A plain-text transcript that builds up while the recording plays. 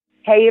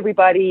Hey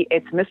everybody,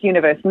 it's Miss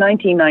Universe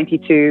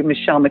 1992,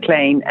 Michelle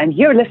McLean, and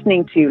you're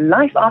listening to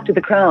Life After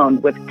the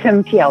Crown with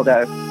Tim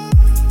Tialdo.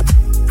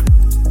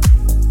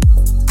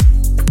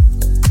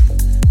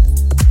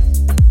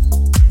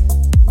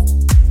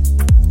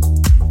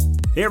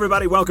 Hey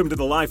everybody, welcome to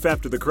the Life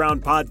After the Crown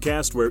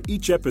podcast, where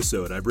each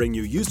episode I bring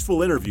you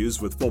useful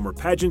interviews with former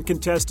pageant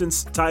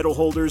contestants, title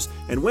holders,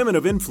 and women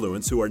of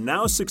influence who are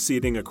now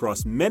succeeding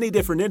across many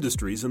different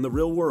industries in the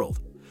real world.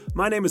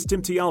 My name is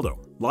Tim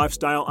Tialdo,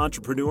 lifestyle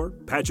entrepreneur,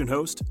 pageant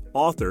host,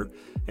 author,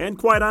 and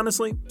quite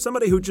honestly,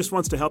 somebody who just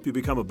wants to help you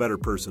become a better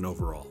person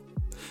overall.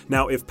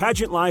 Now, if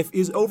pageant life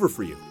is over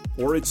for you,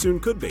 or it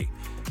soon could be,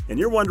 and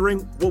you're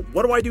wondering, well,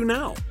 what do I do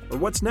now? Or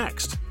what's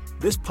next?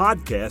 This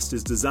podcast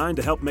is designed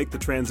to help make the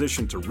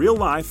transition to real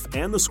life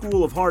and the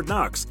school of hard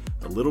knocks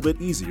a little bit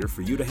easier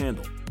for you to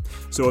handle.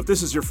 So if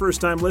this is your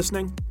first time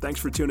listening, thanks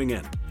for tuning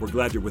in. We're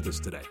glad you're with us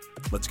today.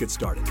 Let's get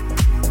started.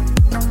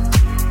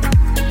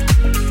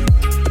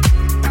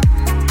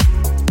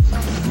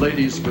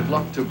 Ladies, good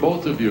luck to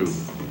both of you.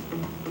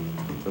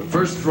 The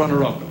first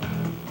runner-up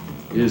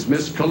is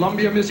Miss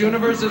Columbia. Miss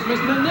Universe is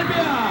Miss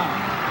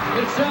Namibia.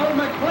 Michelle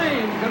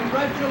McLean,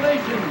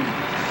 congratulations.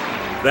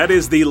 That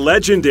is the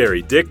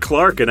legendary Dick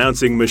Clark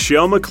announcing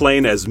Michelle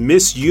McLean as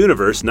Miss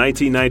Universe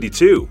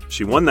 1992.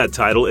 She won that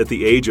title at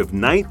the age of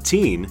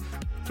 19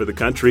 for the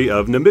country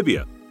of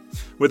Namibia.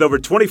 With over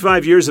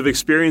 25 years of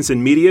experience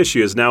in media,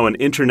 she is now an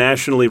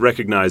internationally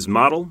recognized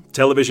model,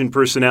 television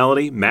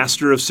personality,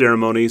 master of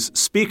ceremonies,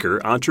 speaker,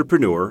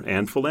 entrepreneur,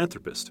 and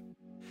philanthropist.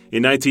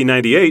 In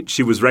 1998,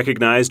 she was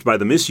recognized by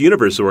the Miss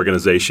Universe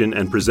organization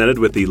and presented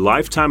with the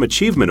Lifetime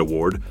Achievement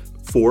Award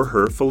for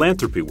her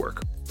philanthropy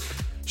work.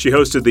 She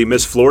hosted the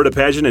Miss Florida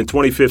pageant in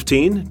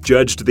 2015,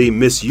 judged the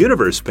Miss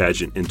Universe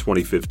pageant in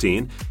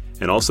 2015,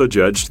 and also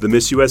judged the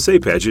Miss USA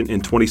pageant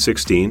in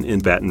 2016 in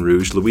Baton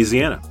Rouge,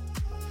 Louisiana.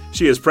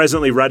 She is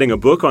presently writing a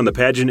book on the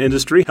pageant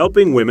industry,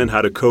 helping women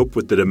how to cope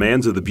with the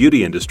demands of the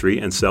beauty industry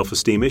and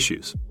self-esteem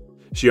issues.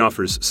 She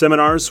offers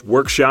seminars,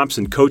 workshops,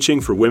 and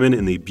coaching for women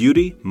in the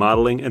beauty,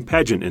 modeling, and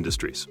pageant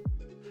industries.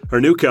 Her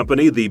new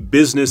company, The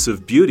Business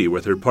of Beauty,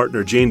 with her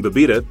partner Jane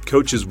Babita,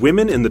 coaches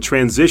women in the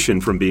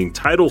transition from being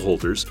title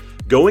holders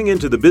going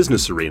into the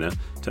business arena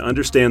to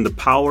understand the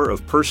power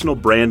of personal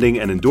branding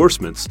and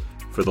endorsements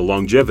for the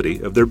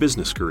longevity of their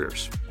business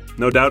careers.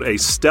 No doubt a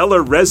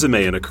stellar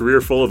resume and a career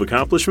full of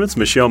accomplishments.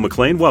 Michelle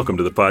McLean, welcome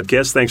to the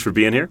podcast. Thanks for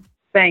being here.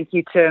 Thank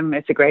you, Tim.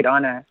 It's a great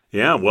honor.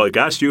 Yeah, well,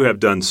 gosh, you have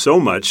done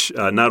so much,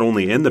 not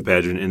only in the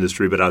pageant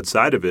industry, but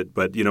outside of it.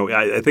 But,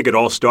 I think it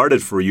all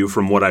started for you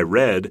from what I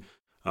read.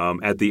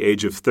 At the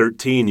age of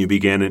 13, you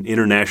began an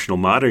international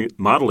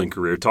modeling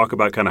career. Talk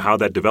about kind of how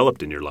that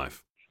developed in your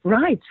life.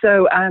 Right.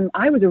 So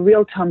I was a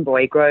real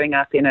tomboy growing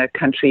up in a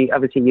country,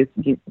 obviously,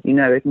 you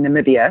know,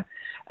 Namibia.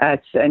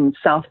 It's in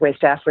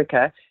Southwest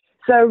Africa.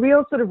 So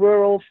real sort of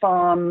rural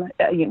farm.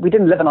 We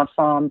didn't live on a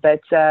farm,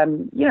 but,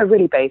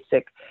 really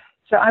basic.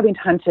 So I went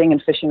hunting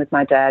and fishing with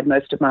my dad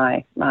most of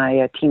my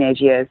teenage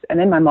years. And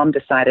then my mom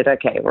decided,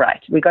 okay,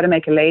 right, we got to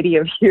make a lady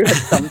of you at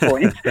some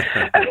point.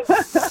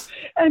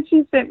 And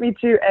she sent me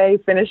to a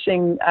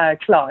finishing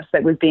class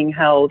that was being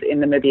held in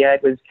Namibia.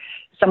 It was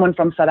someone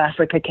from South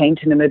Africa came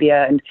to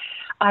Namibia, and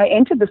I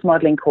entered this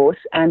modeling course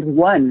and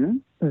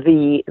won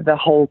the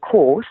whole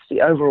course, the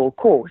overall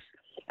course.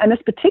 And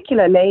this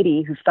particular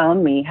lady who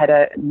found me had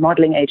a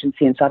modeling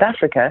agency in South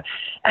Africa,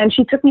 and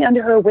she took me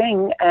under her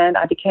wing, and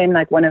I became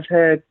like one of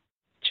her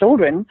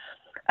children.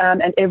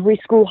 And every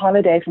school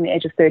holiday from the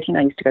age of 13,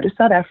 I used to go to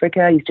South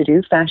Africa. I used to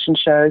do fashion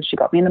shows. She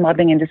got me in the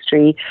modeling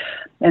industry.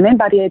 And then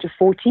by the age of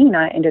 14,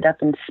 I ended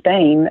up in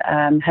Spain,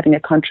 having a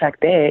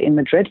contract there in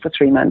Madrid for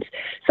 3 months.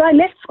 So I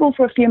left school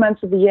for a few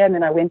months of the year, and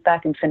then I went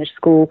back and finished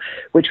school,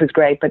 which was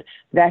great. But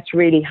that's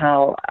really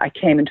how I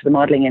came into the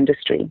modeling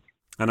industry.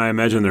 And I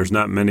imagine there's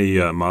not many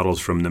models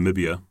from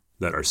Namibia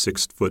that are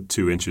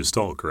 6'2"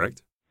 tall,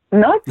 correct?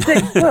 Not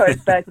 6 foot,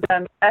 but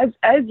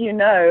as you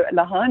know,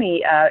 Lahani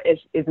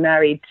is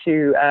married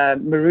to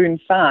Maroon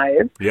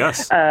 5.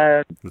 Yes,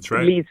 that's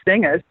right. Lead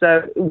singer.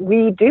 So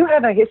we do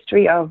have a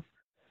history of,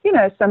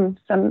 some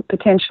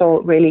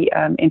potential really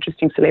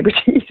interesting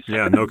celebrities.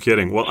 Yeah, no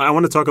kidding. Well, I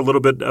want to talk a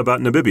little bit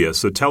about Namibia.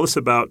 So tell us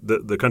about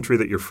the country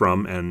that you're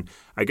from, and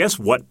I guess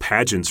what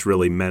pageants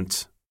really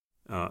meant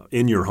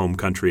in your home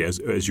country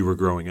as you were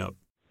growing up.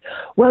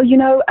 Well,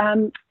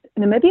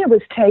 Namibia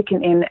was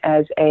taken in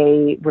as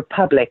a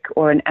republic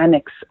or an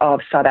annex of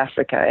South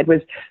Africa. It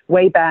was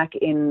way back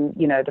in,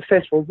 the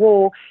First World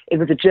War. It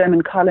was a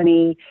German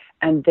colony,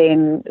 and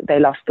then they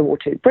lost the war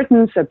to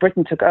Britain. So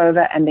Britain took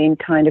over and then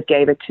kind of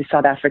gave it to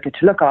South Africa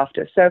to look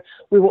after. So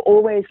we were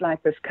always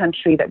like this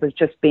country that was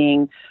just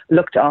being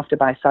looked after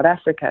by South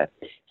Africa.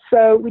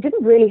 So we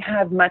didn't really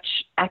have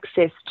much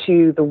access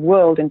to the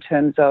world in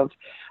terms of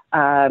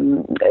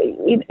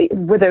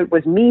whether it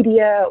was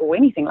media or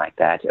anything like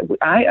that.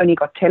 I only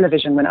got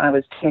television when I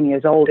was 10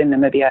 years old in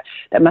Namibia.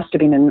 That must have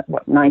been in,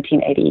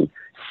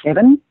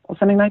 1987 or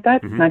something like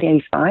that,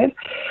 1985.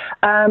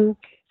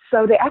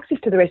 So the access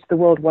to the rest of the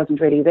world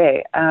wasn't really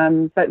there.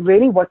 But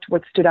really what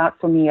stood out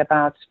for me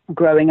about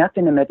growing up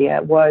in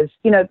Namibia was,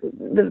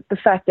 the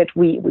fact that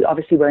we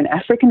obviously were an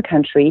African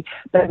country,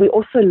 but we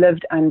also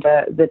lived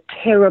under the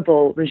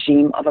terrible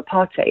regime of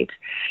apartheid.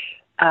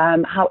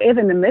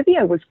 However,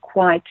 Namibia was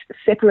quite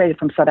separated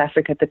from South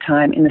Africa at the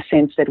time in the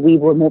sense that we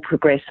were more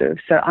progressive.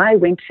 So I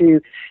went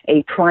to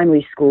a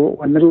primary school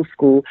or middle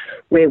school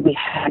where we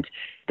had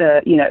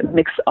the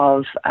mix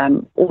of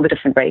all the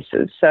different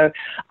races. So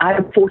I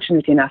am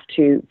fortunate enough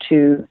to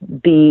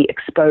be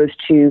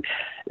exposed to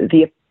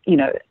the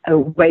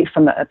away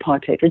from the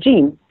apartheid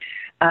regime.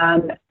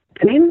 And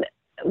then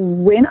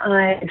when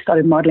I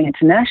started modeling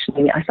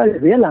internationally, I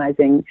started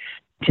realizing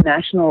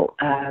international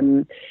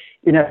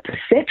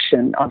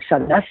perception of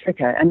South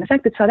Africa and the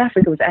fact that South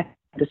Africa was at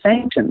the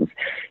sanctions.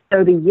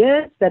 So the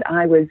years that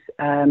I was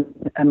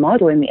a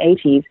model in the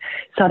 80s,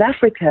 South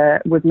Africa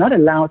was not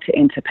allowed to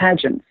enter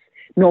pageants,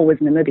 nor was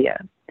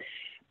Namibia.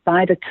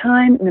 By the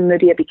time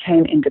Namibia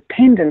became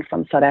independent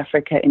from South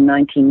Africa in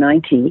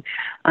 1990,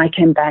 I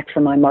came back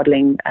from my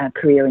modeling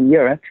career in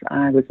Europe.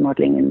 I was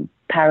modeling in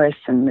Paris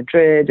and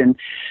Madrid and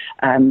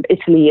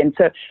Italy. And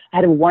so I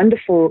had a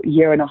wonderful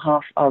year and a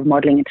half of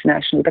modeling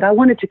internationally, but I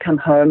wanted to come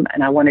home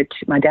and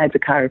my dad's a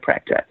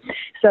chiropractor.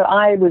 So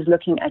I was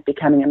looking at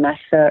becoming a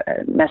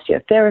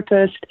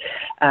massotherapist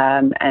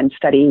and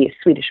study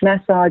Swedish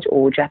massage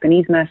or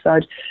Japanese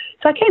massage.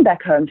 So I came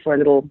back home for a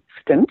little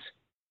stint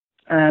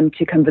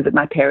to come visit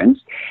my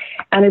parents.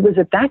 And it was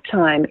at that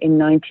time in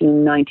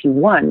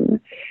 1991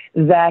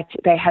 that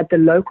they had the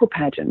local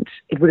pageant.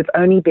 It would have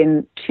only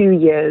been 2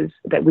 years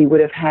that we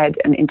would have had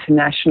an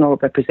international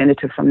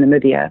representative from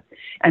Namibia.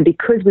 And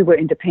because we were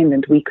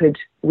independent, we could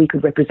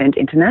represent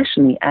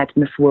internationally at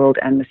Miss World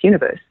and Miss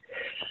Universe.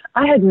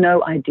 I had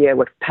no idea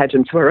what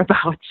pageants were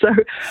about. So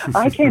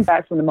I came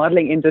back from the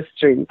modeling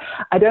industry.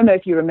 I don't know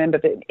if you remember,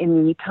 but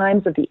in the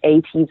times of the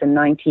 80s and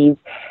 90s,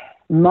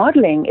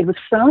 modeling, it was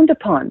frowned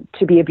upon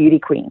to be a beauty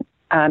queen.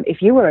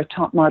 If you were a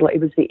top model, it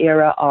was the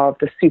era of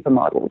the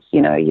supermodels.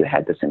 You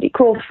had the Cindy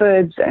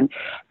Crawfords, and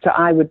so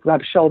I would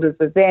rub shoulders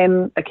with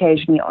them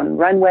occasionally on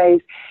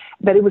runways,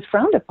 but it was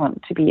frowned upon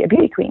to be a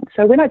beauty queen.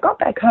 So when I got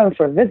back home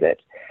for a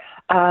visit,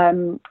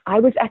 I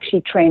was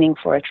actually training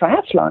for a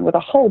triathlon with a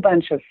whole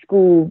bunch of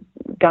school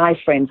guy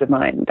friends of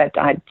mine that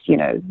I'd,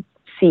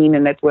 seen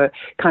and that were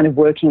kind of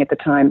working at the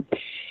time.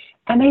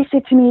 And they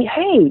said to me,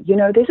 hey,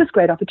 there's this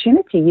great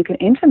opportunity. You can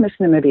enter Miss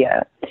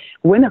Namibia,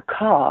 win a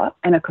car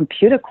and a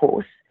computer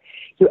course.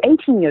 You're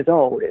 18 years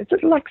old. It's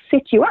just like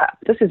set you up.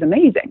 This is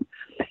amazing.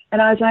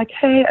 And I was like,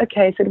 hey,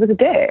 okay. So it was a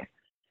dare.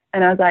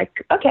 And I was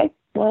like, okay,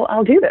 well,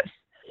 I'll do this.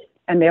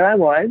 And there I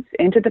was,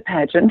 entered the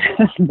pageant,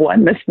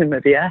 won Miss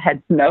Namibia,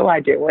 had no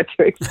idea what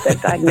to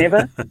expect. I'd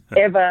never,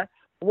 ever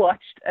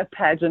watched a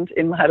pageant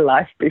in my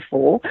life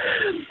before.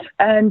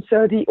 And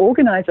so the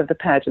organizer of the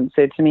pageant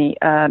said to me,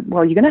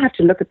 well, you're going to have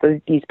to look at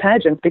these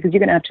pageants because you're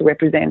going to have to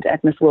represent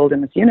at Miss World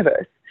and Miss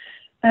Universe.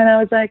 And I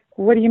was like,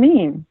 what do you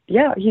mean?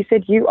 Yeah, he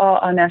said, you are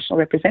our national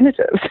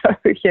representative. So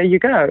here you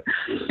go.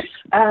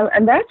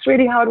 And that's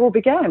really how it all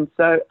began.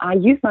 So I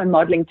used my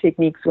modeling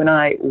techniques when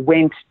I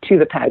went to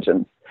the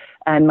pageants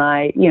and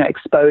my,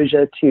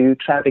 exposure to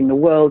traveling the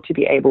world to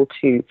be able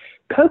to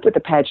cope with the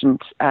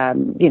pageant,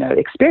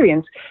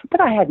 experience, but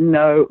I had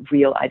no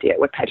real idea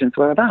what pageants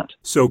were about.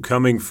 So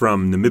coming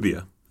from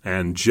Namibia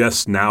and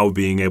just now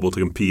being able to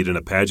compete in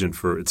a pageant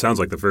for, it sounds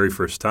like the very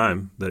first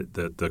time that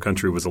the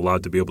country was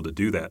allowed to be able to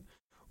do that.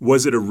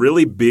 Was it a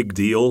really big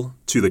deal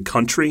to the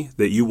country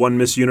that you won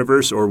Miss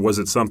Universe, or was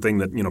it something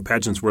that,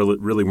 pageants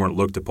really weren't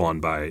looked upon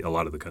by a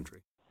lot of the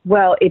country?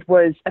 Well, it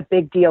was a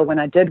big deal when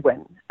I did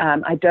win.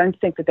 I don't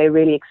think that they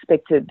really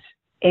expected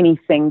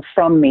anything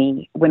from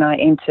me when I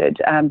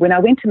entered. When I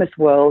went to Miss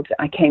World,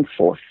 I came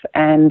fourth,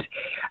 and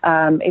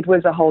it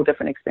was a whole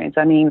different experience.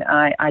 I mean,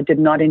 I did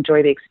not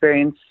enjoy the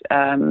experience.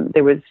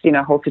 There was,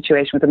 a whole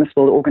situation with the Miss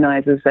World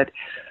organizers that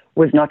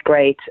was not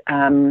great.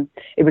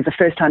 It was the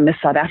first time Miss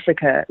South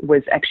Africa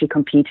was actually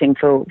competing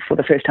for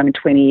the first time in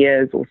 20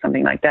 years or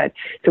something like that.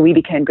 So we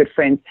became good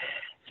friends.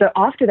 So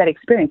after that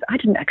experience, I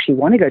didn't actually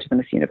want to go to the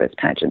Miss Universe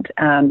pageant.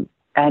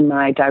 And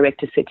my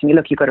director said to me,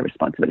 look, you've got a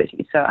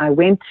responsibility. So I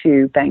went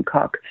to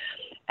Bangkok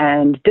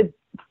and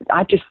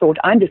I just thought,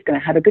 I'm just going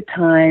to have a good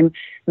time,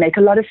 make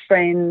a lot of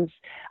friends.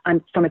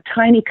 I'm from a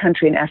tiny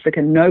country in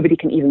Africa nobody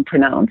can even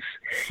pronounce.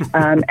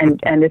 And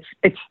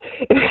it's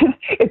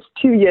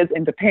 2 years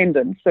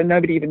independence, so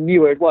nobody even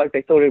knew where it was.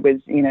 They thought it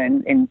was,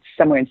 in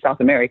somewhere in South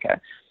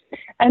America.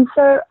 And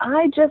so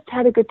I just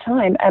had a good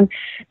time.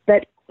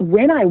 But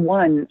when I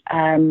won,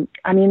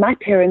 my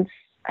parents,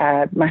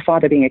 my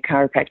father being a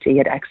chiropractor, he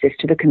had access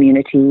to the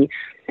community.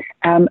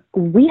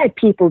 We had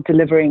people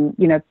delivering,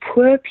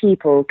 poor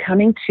people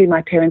coming to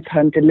my parents'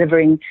 home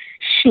delivering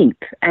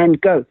sheep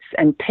and goats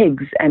and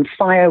pigs and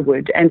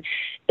firewood and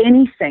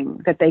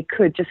anything that they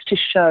could just to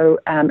show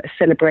a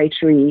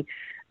celebratory,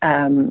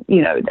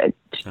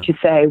 to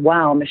say,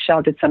 wow,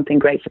 Michelle did something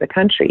great for the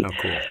country. Oh,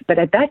 cool. But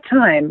at that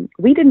time,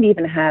 we didn't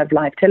even have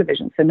live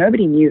television, so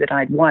nobody knew that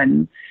I'd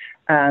won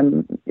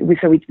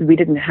we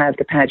didn't have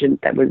the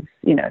pageant that was,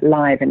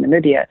 live in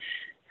Namibia.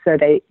 So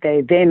they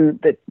then,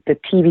 the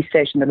TV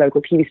station, the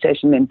local TV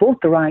station then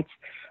bought the rights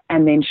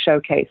and then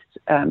showcased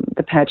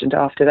the pageant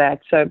after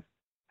that. So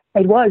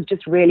it was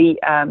just really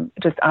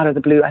just out of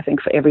the blue, I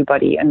think, for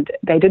everybody. And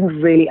they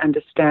didn't really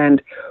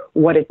understand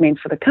what it meant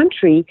for the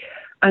country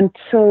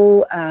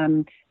until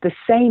the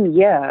same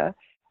year,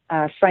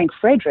 Frank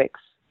Fredericks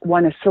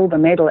won a silver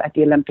medal at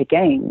the Olympic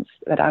Games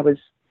that I was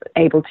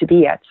able to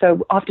be at.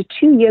 So after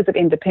 2 years of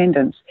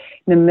independence,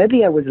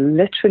 Namibia was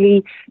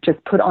literally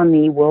just put on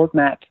the world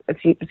map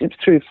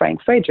through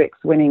Frank Fredericks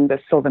winning the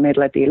silver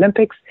medal at the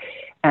Olympics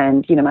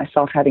and,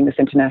 myself having this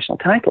international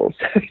title.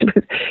 So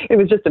it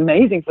was just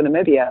amazing for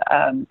Namibia.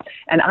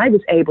 And I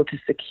was able to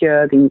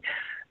secure the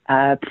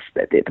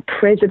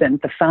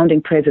president, the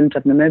founding president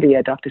of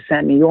Namibia, Dr.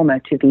 Sam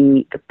Nujoma, to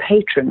be the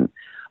patron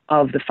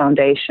of the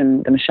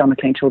foundation, the Michelle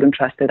McLean Children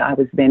Trust, that I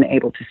was then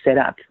able to set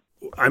up.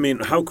 I mean,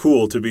 how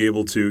cool to be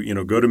able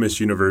to, go to Miss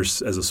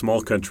Universe as a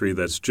small country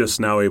that's just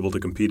now able to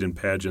compete in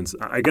pageants.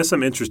 I guess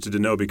I'm interested to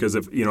know because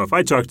if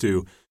I talk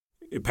to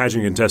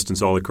pageant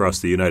contestants all across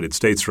the United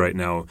States right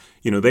now,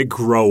 they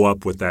grow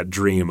up with that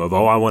dream of,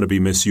 I want to be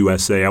Miss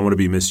USA, I want to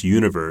be Miss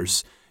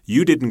Universe.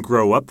 You didn't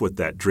grow up with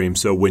that dream.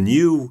 So when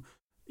you,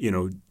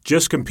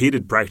 just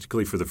competed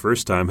practically for the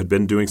first time, had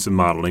been doing some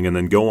modeling and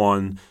then go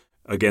on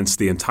against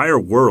the entire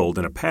world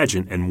in a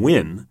pageant and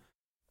win,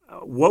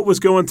 what was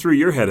going through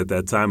your head at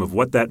that time of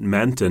what that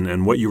meant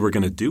and what you were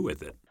going to do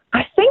with it?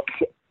 I think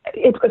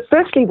it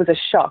firstly was a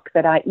shock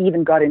that I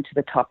even got into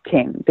the top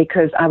 10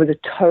 because I was a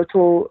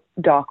total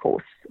dark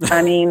horse.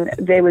 I mean,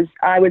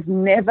 I was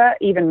never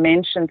even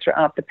mentioned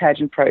throughout the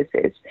pageant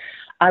process.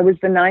 I was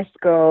the nice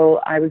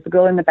girl. I was the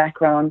girl in the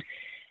background.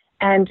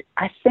 And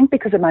I think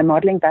because of my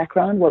modeling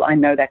background, well, I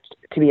know that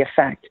to be a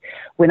fact.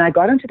 When I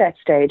got onto that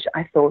stage,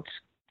 I thought,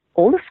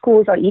 all the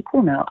scores are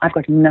equal now. I've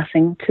got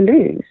nothing to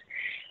lose.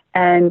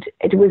 And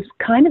it was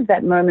kind of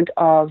that moment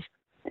of,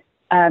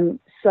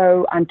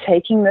 so I'm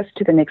taking this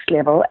to the next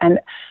level. And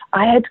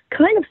I had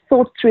kind of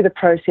thought through the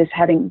process,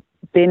 having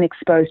been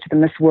exposed to the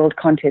Miss World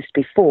contest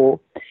before,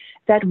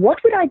 that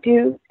what would I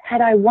do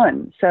had I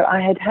won? So I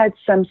had had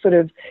some sort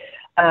of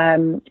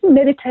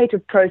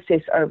meditative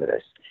process over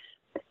this.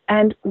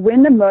 And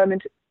when the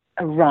moment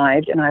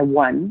arrived and I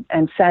won,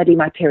 and sadly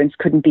my parents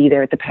couldn't be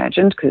there at the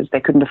pageant because they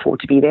couldn't afford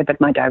to be there, but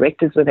my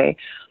directors were there.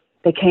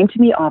 They came to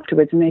me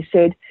afterwards and they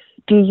said,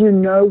 do you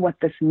know what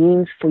this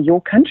means for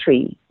your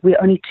country?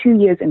 We're only 2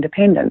 years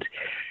independent.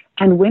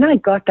 And when I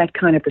got that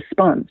kind of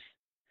response,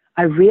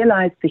 I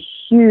realized the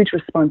huge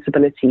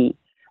responsibility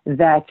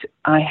that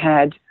I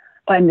had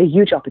and the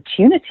huge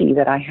opportunity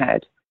that I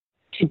had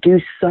to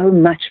do so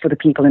much for the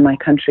people in my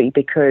country,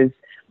 because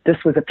this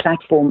was a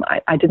platform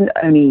I didn't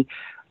only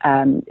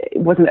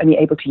wasn't only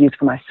able to use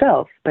for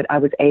myself, but I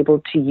was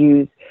able to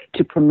use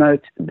to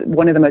promote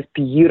one of the most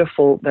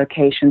beautiful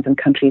locations and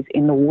countries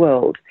in the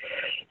world.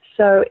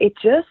 So it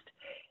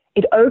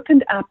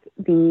opened up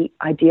the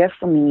idea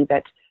for me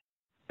that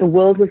the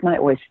world was my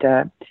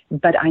oyster,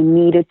 but I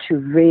needed to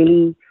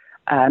really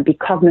be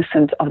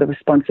cognizant of the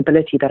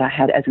responsibility that I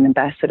had as an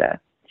ambassador.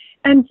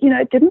 And,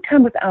 it didn't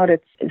come without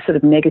its sort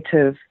of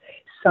negative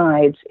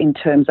sides in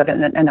terms of,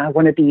 and I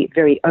want to be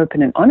very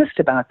open and honest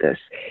about this,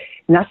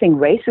 nothing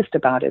racist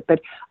about it, but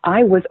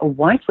I was a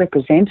white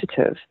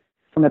representative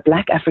from a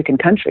Black African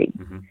country.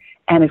 Mm-hmm.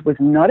 And it was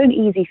not an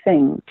easy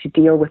thing to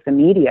deal with the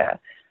media,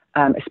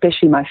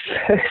 especially my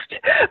first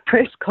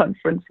press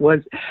conference was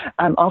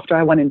after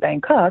I won in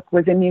Bangkok,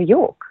 was in New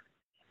York.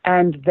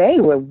 And they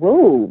were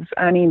wolves.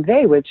 I mean,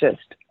 they were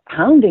just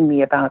hounding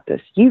me about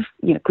this. You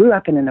grew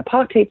up in an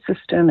apartheid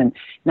system and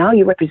now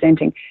you're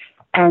representing.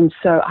 And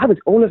so I was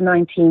all of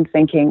 19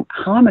 thinking,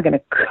 how am I going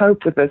to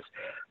cope with this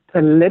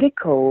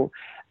political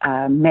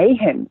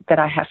mayhem that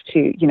I have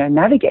to,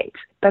 navigate?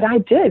 But I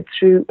did,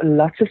 through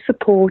lots of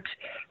support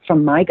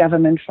from my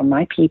government, from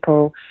my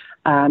people,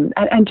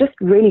 and just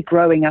really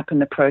growing up in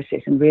the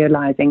process and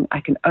realizing I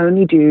can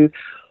only do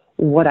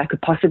what I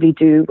could possibly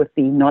do with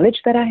the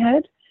knowledge that I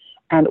had,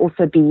 and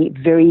also be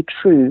very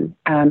true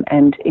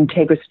and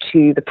integrous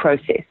to the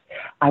process.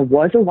 I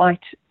was a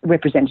white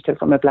representative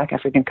from a Black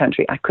African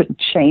country. I couldn't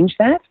change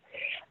that,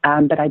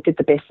 but I did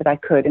the best that I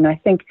could. And I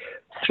think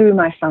through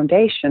my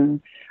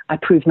foundation, I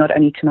proved not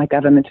only to my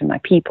government and my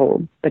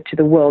people, but to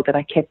the world that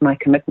I kept my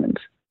commitment.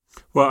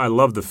 Well, I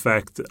love the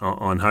fact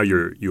on how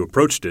you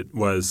approached it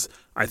was,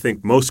 I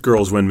think most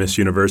girls win Miss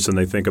Universe and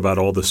they think about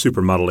all the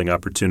supermodeling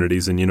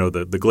opportunities and,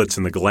 the glitz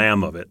and the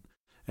glam of it.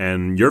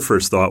 And your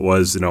first thought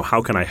was,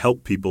 how can I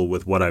help people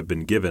with what I've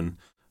been given,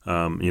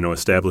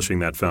 establishing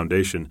that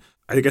foundation.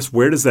 I guess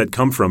where does that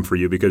come from for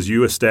you? Because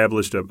you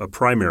established a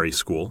primary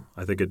school.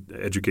 I think it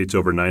educates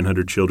over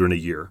 900 children a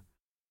year.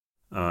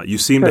 You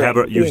seem to have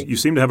you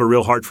seem to have a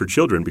real heart for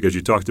children because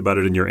you talked about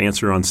it in your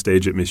answer on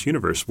stage at Miss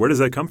Universe. Where does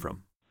that come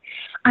from?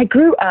 I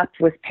grew up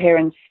with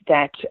parents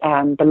that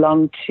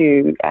belong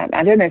to,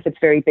 I don't know if it's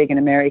very big in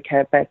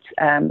America, but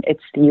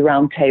it's the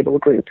Round Table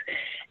Group.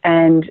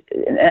 And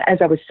as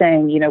I was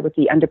saying, with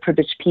the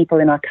underprivileged people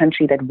in our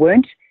country that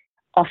weren't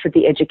offered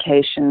the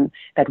education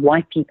that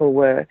white people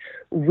were.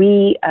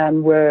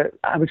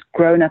 I was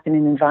grown up in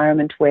an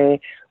environment where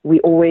we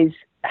always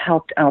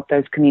helped out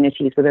those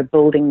communities, whether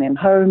building them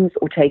homes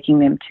or taking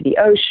them to the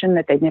ocean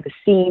that they'd never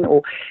seen.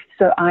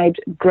 So I'd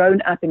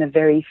grown up in a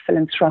very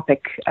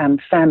philanthropic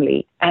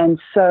family. And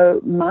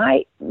so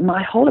my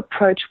whole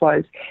approach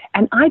was,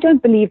 and I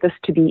don't believe this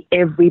to be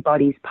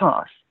everybody's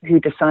path who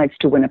decides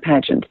to win a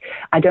pageant.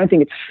 I don't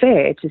think it's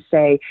fair to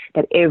say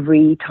that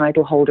every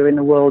title holder in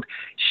the world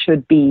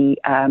should be,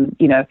 have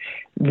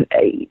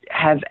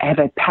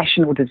a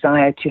passion or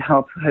desire to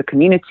help her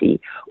community,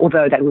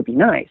 although that would be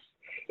nice.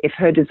 If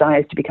her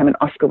desire is to become an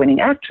Oscar-winning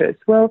actress,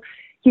 well,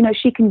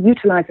 she can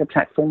utilize her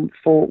platform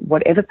for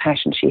whatever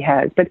passion she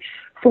has. But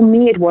for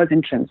me, it was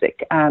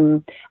intrinsic.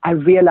 I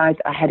realized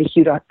I had a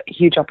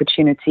huge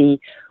opportunity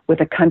with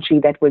a country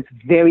that was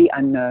very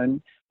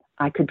unknown.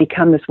 I could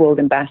become this world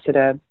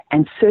ambassador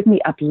and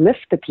certainly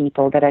uplift the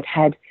people that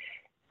had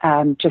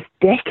just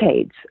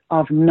decades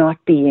of not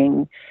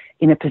being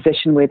in a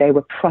position where they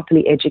were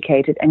properly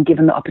educated and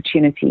given the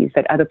opportunities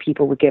that other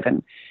people were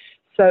given.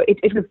 So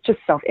it was just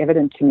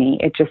self-evident to me.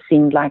 It just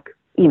seemed like,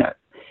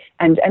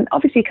 and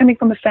obviously coming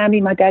from a family,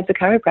 my dad's a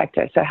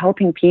chiropractor, so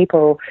helping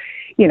people,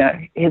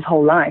 his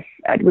whole life,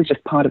 it was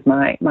just part of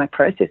my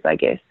process, I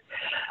guess.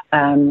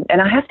 And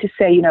I have to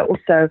say,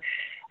 also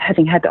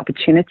having had the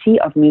opportunity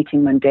of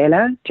meeting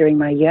Mandela during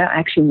my year, I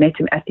actually met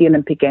him at the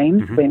Olympic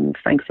Games when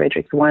Frank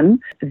Fredericks won.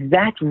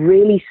 That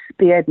really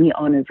spurred me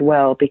on as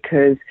well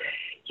because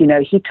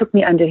he took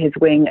me under his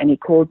wing and he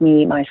called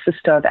me my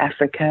sister of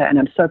Africa, and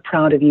I'm so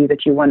proud of you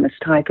that you won this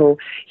title.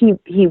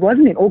 He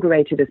wasn't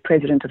inaugurated as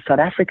president of South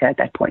Africa at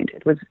that point.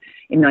 It was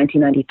in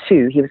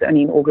 1992. He was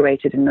only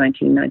inaugurated in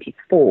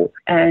 1994.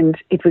 And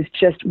it was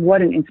just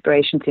what an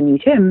inspiration to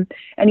meet him.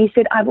 And he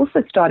said, I've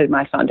also started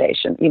my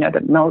foundation,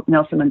 the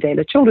Nelson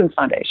Mandela Children's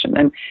Foundation.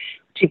 And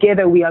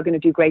together we are going to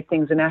do great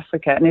things in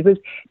Africa. And it was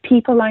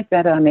people like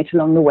that I met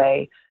along the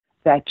way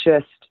that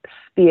just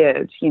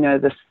speared,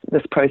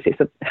 this process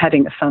of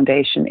having a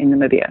foundation in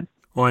Namibia.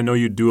 Well, I know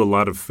you do a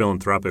lot of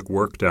philanthropic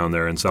work down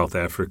there in South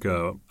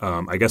Africa.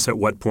 I guess at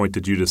what point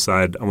did you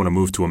decide I want to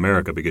move to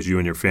America because you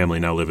and your family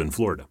now live in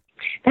Florida?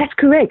 That's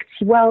correct.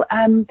 Well,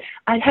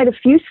 I had a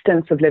few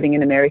stints of living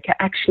in America.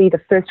 Actually, the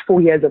first 4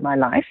 years of my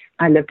life,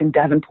 I lived in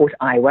Davenport,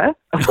 Iowa,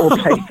 of all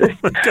places.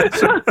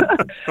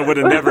 I would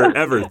have never,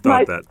 ever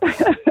thought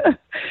that.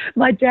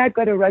 My dad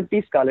got a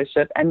rugby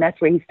scholarship, and that's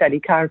where he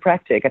studied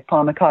chiropractic at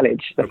Palmer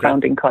College, the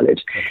founding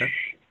college. Okay.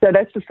 So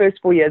that's the first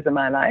 4 years of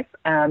my life.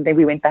 Then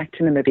we went back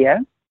to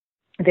Namibia.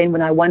 Then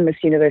when I won Miss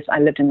Universe, I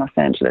lived in Los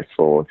Angeles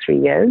for 3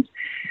 years.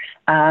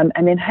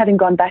 And then having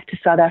gone back to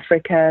South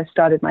Africa,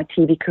 started my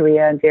TV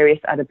career and various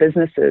other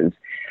businesses,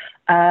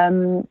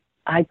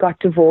 I got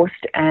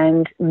divorced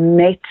and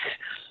met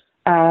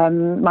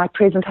my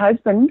present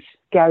husband,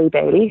 Gary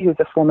Bailey, who's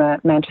a former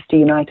Manchester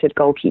United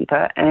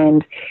goalkeeper.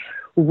 And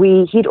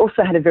he'd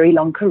also had a very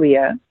long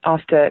career.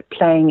 After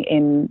playing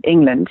in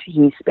England,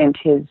 he spent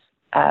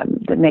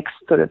the next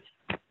sort of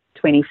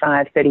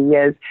 25, 30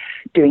 years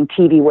doing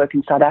TV work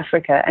in South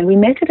Africa. And we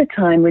met at a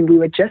time when we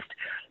were just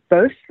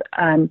both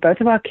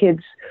of our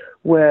kids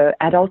were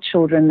adult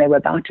children. They were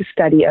about to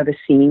study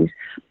overseas.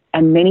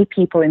 And many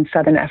people in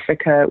Southern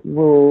Africa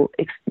will,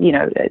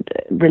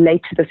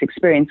 relate to this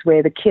experience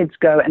where the kids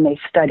go and they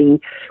study,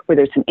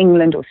 whether it's in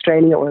England,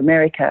 Australia, or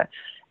America,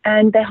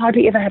 and they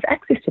hardly ever have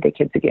access to their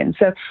kids again.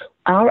 So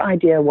our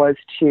idea was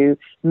to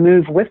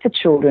move with the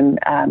children,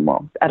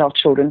 adult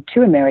children,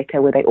 to America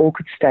where they all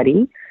could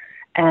study,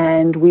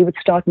 and we would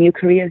start new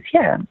careers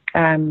here,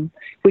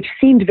 which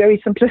seemed very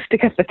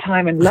simplistic at the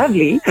time and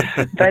lovely,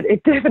 but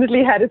it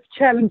definitely had its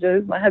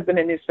challenges. My husband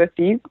in his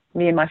 50s,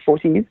 me in my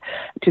 40s,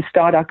 to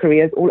start our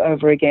careers all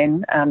over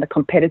again. The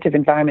competitive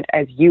environment,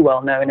 as you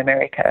well know, in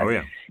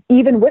America,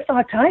 even with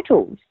our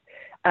titles,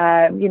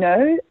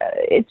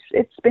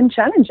 it's been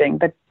challenging,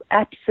 but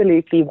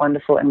absolutely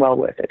wonderful and well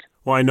worth it.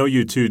 Well, I know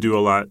you two do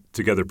a lot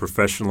together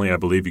professionally. I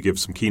believe you give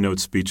some keynote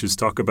speeches.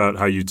 Talk about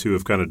how you two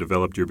have kind of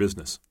developed your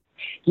business.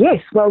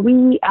 Yes, well,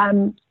 we,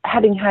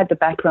 having had the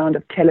background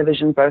of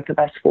television, both of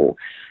us, for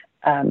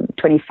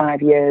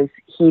 25 years,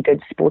 he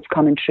did sports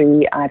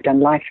commentary, I've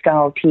done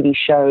lifestyle TV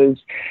shows,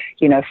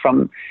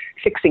 from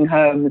fixing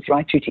homes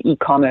right through to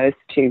e-commerce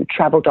to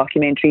travel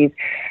documentaries.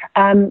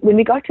 When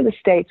we got to the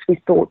States,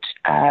 we thought,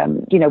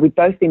 we'd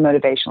both been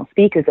motivational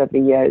speakers over the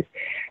years,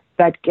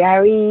 but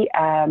Gary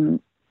and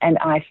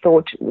I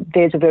thought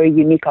there's a very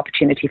unique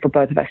opportunity for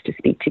both of us to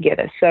speak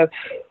together. So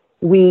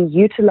we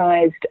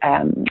utilized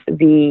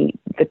the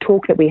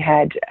talk that we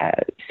had,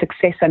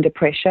 Success Under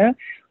Pressure,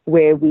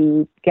 where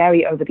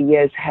Gary over the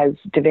years has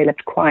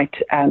developed quite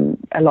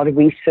a lot of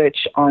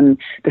research on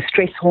the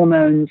stress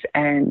hormones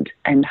and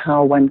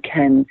how one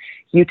can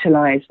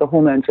utilize the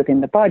hormones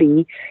within the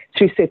body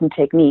through certain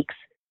techniques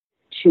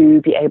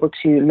to be able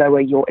to lower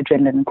your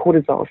adrenaline and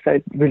cortisol, so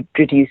it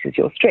reduces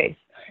your stress.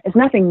 It's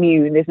nothing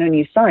new, and there's no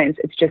new science.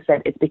 It's just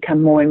that it's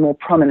become more and more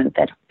prominent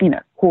that,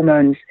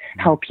 hormones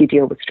help you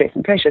deal with stress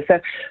and pressure.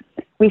 So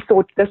we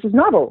thought this is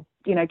novel.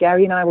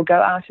 Gary and I will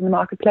go out in the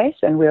marketplace,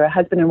 and we're a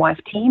husband and wife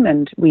team,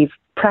 and we've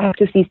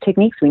practiced these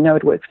techniques. We know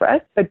it works for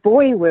us. But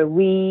boy, were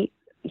we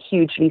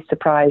hugely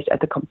surprised at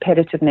the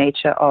competitive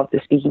nature of the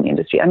speaking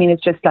industry. I mean,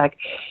 it's just like,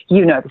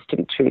 this to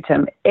be true,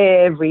 Tim.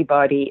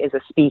 Everybody is a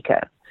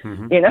speaker.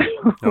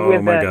 Mm-hmm.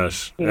 Oh my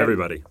gosh,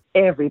 everybody.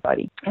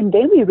 Everybody. And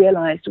then we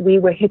realized we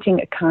were hitting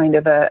a kind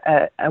of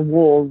a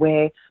wall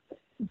where,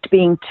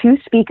 being two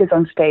speakers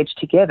on stage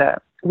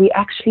together, we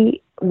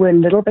actually were a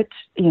little bit,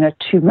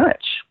 too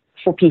much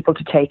for people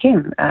to take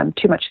in,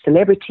 too much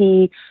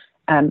celebrity,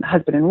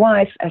 husband and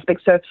wife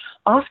aspect. So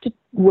after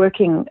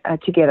working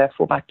together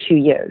for about 2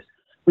 years,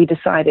 we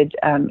decided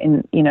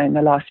in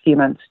the last few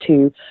months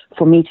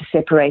for me to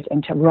separate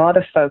and to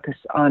rather focus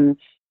on,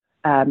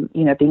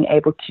 being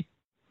able to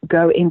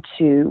go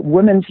into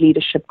women's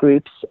leadership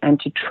groups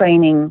and to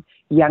training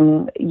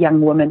young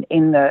women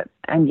and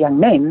young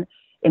men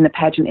in the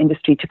pageant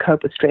industry to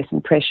cope with stress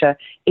and pressure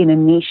in a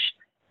niche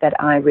that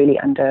I really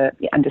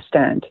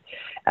understand.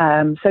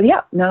 Now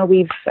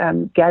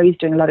Gary's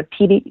doing a lot of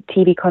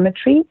TV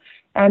commentary,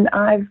 and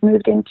I've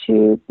moved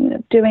into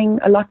doing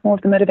a lot more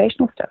of the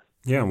motivational stuff.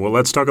 Yeah, well,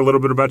 let's talk a little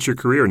bit about your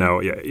career now.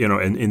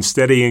 And in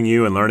studying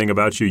you and learning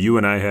about you, you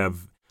and I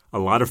have a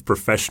lot of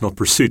professional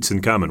pursuits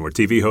in common. We're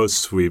TV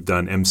hosts. We've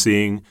done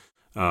emceeing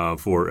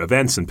for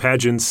events and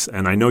pageants,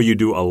 and I know you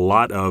do a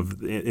lot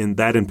of, in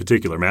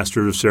particular,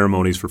 Master of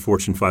Ceremonies for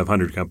Fortune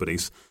 500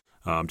 companies.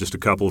 Just a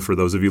couple for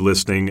those of you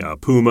listening: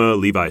 Puma,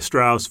 Levi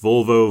Strauss,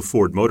 Volvo,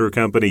 Ford Motor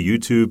Company,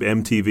 YouTube,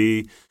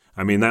 MTV.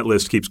 I mean, that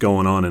list keeps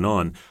going on and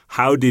on.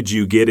 How did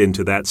you get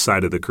into that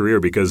side of the career?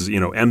 Because,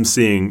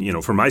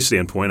 emceeing, from my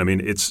standpoint, I mean,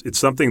 it's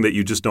something that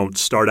you just don't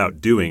start out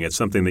doing. It's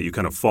something that you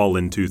kind of fall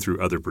into through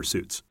other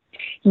pursuits.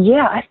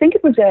 Yeah, I think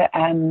it was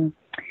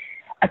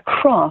a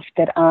craft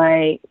that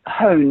I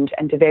honed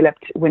and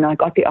developed when I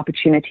got the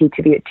opportunity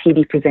to be a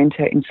TV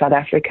presenter in South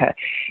Africa.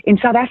 In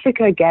South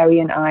Africa, Gary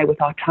and I,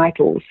 with our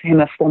titles, him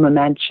a former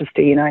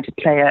Manchester United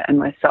player and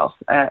myself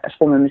a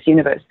former Miss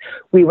Universe,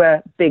 we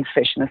were big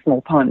fish in a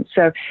small pond.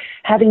 So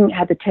having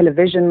had the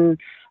television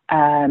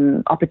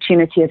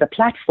opportunity as a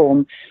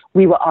platform,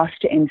 we were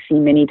asked to MC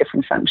many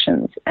different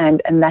functions.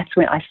 And that's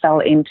when I fell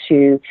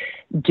into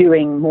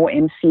doing more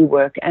MC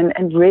work and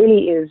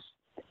really is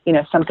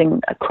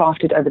something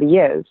crafted over the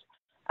years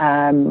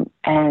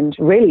and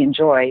really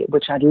enjoy,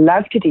 which I'd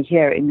love to do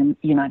here in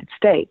the United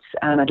States.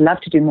 I'd love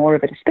to do more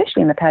of it,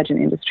 especially in the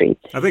pageant industry.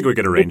 I think we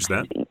could arrange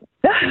that.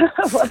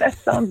 Well, that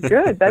sounds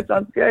good. That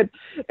sounds good.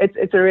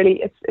 It's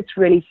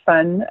really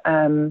fun.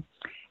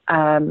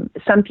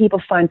 Some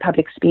people find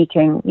public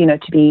speaking,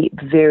 to be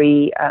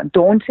very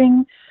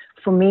daunting.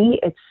 For me,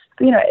 it's,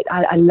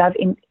 I love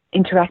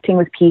interacting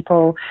with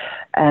people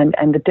and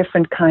the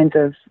different kinds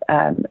of,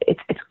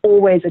 it's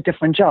always a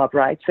different job,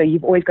 right? So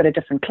you've always got a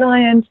different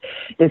client.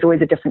 There's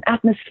always a different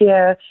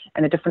atmosphere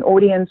and a different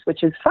audience,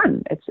 which is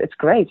fun. It's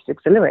great. It's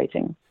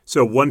exhilarating.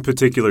 So one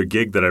particular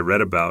gig that I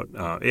read about,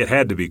 it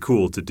had to be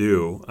cool to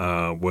do,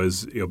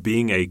 was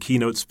being a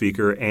keynote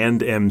speaker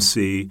and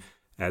MC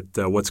at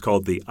what's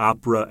called the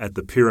Opera at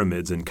the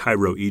Pyramids in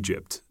Cairo,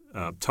 Egypt.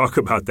 Talk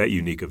about that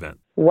unique event.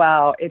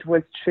 Wow, it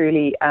was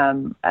truly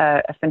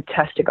a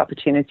fantastic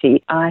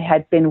opportunity. I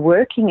had been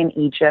working in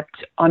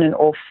Egypt on and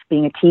off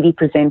being a TV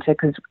presenter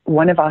because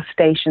one of our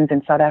stations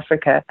in South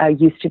Africa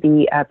used to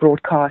be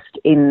broadcast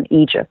in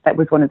Egypt. That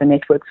was one of the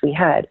networks we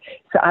had.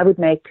 So I would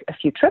make a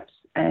few trips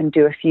and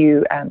do a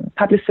few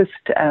publicist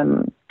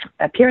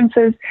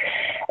appearances.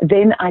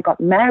 Then I got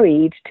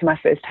married to my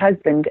first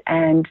husband,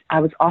 and I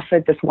was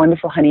offered this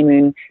wonderful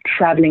honeymoon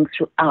traveling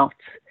throughout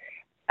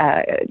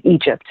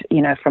Egypt,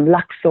 from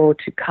Luxor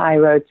to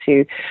Cairo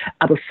to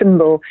Abu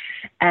Simbel.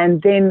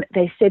 And then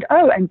they said,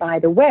 oh, and by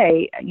the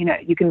way,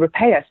 you can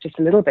repay us just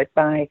a little bit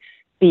by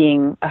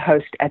being a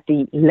host at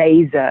the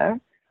Laser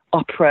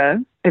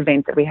Opera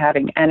event that we're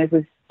having. And it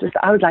was just,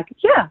 I was like,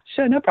 yeah,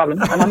 sure, no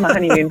problem. I'm on my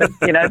honeymoon, but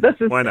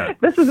Why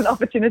not? This is an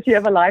opportunity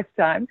of a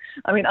lifetime.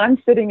 I mean,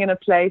 I'm sitting in a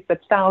place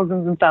that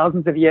thousands and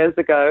thousands of years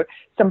ago,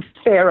 some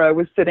pharaoh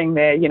was sitting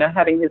there,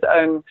 having his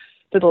own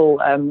little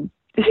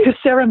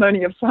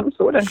ceremony of some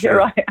sort, and Sure.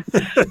 Here I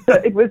am. So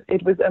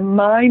it was a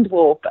mind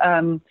warp,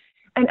 and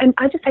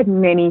I just had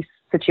many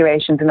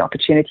situations and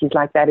opportunities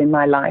like that in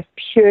my life,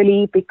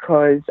 purely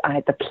because I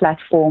had the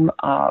platform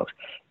of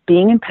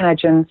being in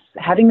pageants,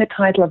 having the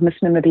title of Miss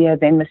Namibia,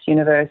 then Miss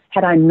Universe.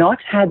 Had I not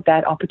had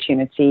that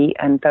opportunity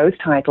and those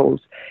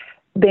titles,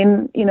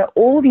 then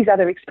all these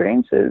other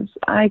experiences,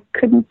 I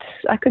couldn't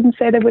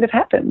say they would have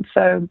happened.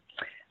 So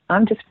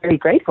I'm just very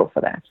grateful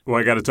for that. Well,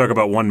 I got to talk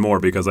about one more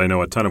because I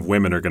know a ton of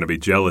women are going to be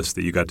jealous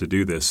that you got to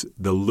do this.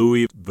 The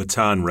Louis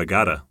Vuitton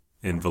Regatta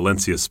in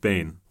Valencia,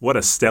 Spain. What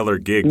a stellar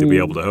gig to be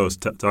able to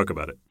host. Talk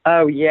about it.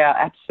 Oh, yeah,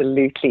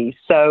 absolutely.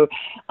 So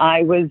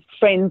I was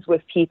friends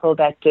with people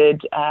that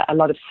did a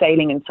lot of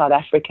sailing in South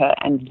Africa,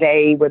 and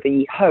they were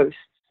the hosts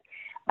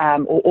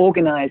or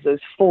organizers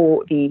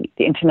for the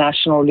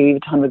International Louis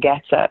Vuitton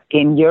Regatta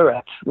in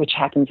Europe, which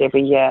happens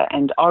every year.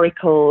 And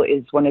Oracle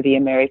is one of the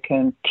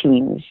American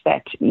teams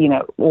that,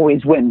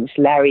 always wins.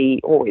 Larry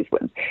always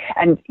wins.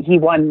 And he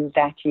won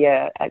that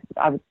year.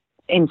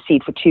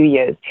 emceed for 2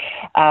 years.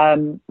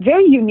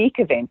 Very unique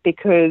event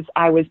because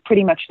I was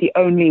pretty much the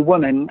only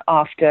woman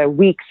after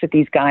weeks that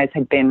these guys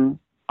had been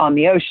on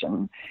the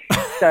ocean.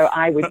 So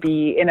I would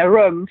be in a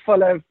room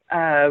full of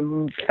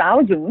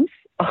thousands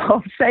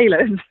of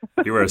sailors.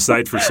 You were a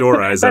sight for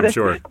sore eyes, I'm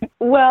sure.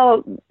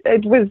 Well,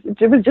 it was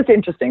just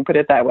interesting, put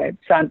it that way.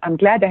 So I'm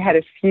glad they had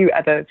a few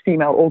other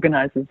female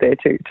organizers there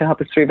to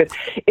help us through. But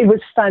it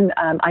was fun.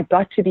 I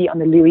got to be on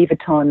the Louis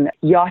Vuitton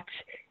yacht,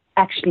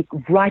 actually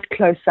right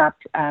close up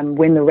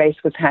when the race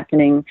was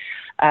happening.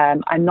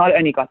 I not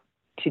only got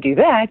to do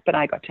that, but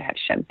I got to have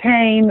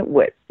champagne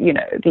with,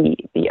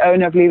 the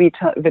owner of Louis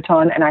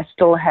Vuitton, and I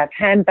still have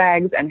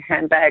handbags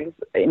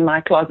in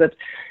my closet,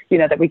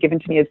 that were given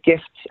to me as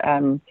gifts.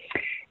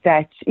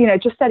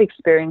 Just that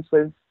experience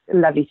was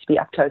lovely to be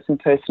up close and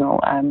personal.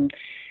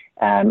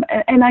 And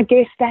I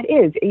guess that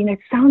is, it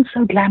sounds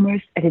so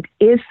glamorous, and it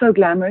is so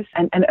glamorous,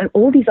 and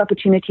all these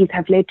opportunities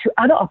have led to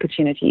other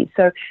opportunities.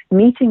 So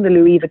meeting the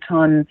Louis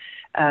Vuitton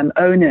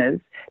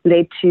owners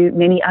led to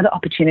many other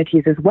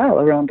opportunities as well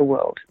around the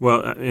world.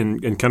 Well,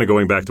 and kind of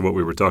going back to what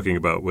we were talking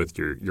about with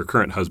your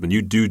current husband,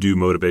 you do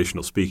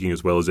motivational speaking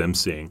as well as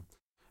emceeing.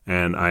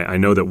 And I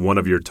know that one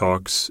of your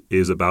talks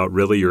is about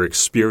really your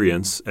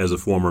experience as a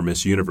former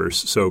Miss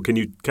Universe. So can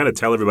you kind of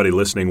tell everybody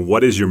listening,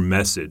 what is your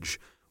message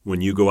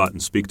when you go out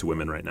and speak to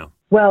women right now?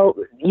 Well,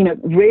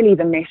 really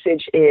the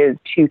message is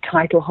to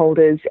title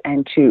holders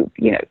and to,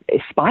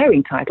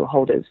 aspiring title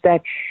holders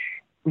that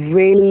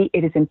really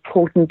it is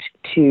important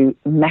to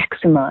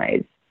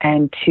maximize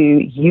and to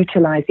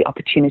utilize the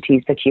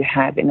opportunities that you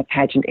have in the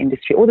pageant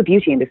industry or the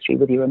beauty industry,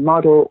 whether you're a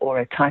model or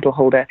a title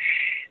holder,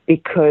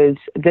 because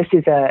this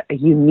is a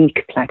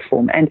unique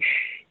platform. And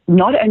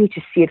not only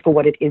to see it for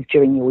what it is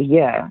during your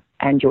year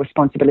and your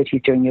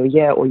responsibilities during your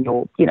year or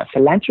your,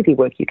 philanthropy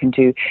work you can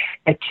do,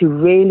 but to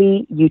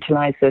really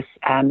utilize this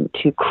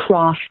to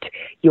craft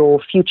your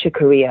future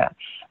career.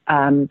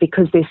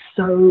 Because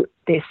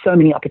there's so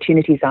many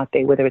opportunities out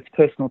there, whether it's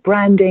personal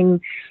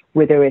branding,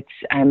 whether it's,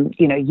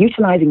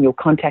 utilizing your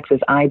contacts as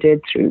I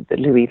did through the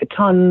Louis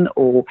Vuitton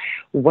or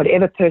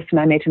whatever person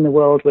I met in the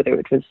world, whether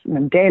it was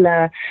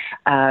Mandela,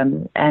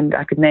 and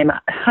I could name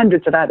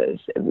hundreds of others,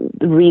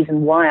 the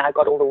reason why I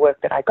got all the work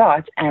that I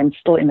got and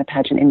still in the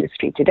pageant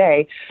industry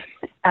today.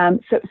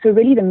 So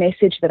really the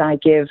message that I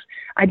give,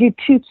 I do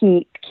two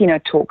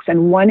keynote talks,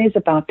 and one is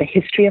about the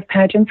history of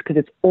pageants because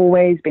it's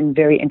always been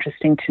very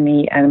interesting to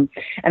me, and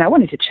I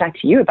wanted to chat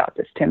to you about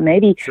this, Tim.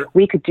 Maybe Sure.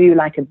 We could do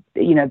like a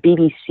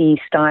BBC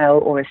style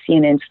or a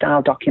CNN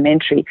style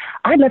documentary.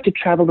 I'd love to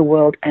travel the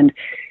world and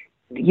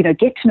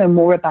get to know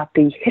more about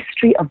the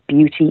history of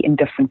beauty in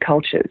different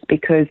cultures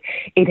because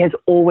it has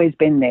always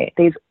been there.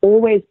 There's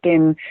always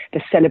been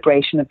the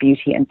celebration of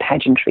beauty and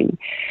pageantry.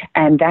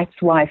 And that's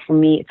why for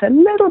me, it's a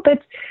little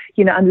bit,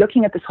 I'm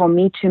looking at this whole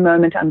Me Too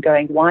moment. I'm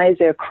going, why is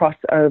there a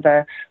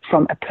crossover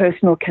from a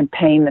personal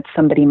campaign that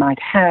somebody might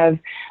have,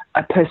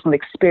 a personal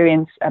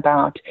experience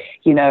about,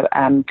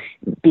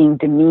 being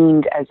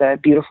demeaned as a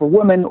beautiful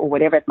woman or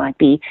whatever it might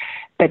be,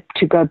 but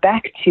to go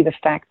back to the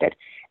fact that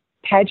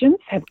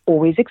pageants have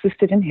always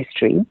existed in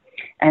history,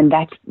 and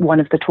that's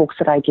one of the talks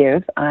that I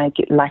give. I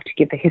like to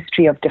give the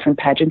history of different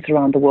pageants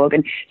around the world,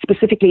 and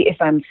specifically if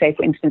I'm, say,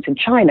 for instance, in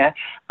China,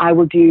 I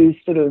will do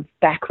sort of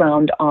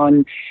background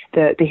on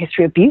the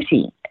history of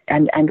beauty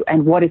and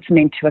what it's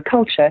meant to a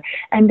culture,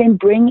 and then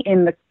bring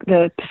in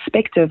the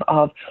perspective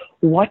of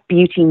what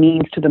beauty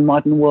means to the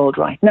modern world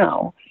right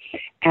now,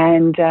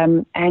 and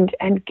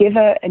give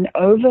an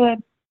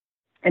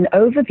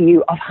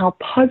overview of how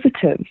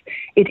positive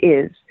it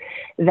is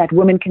that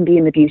women can be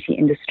in the beauty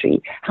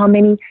industry, how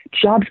many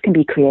jobs can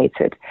be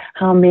created,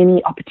 how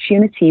many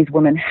opportunities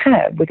women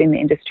have within the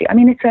industry. I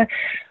mean, it's a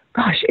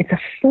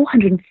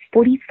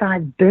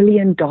 $445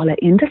 billion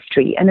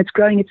industry, and it's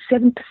growing at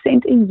 7%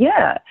 a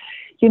year.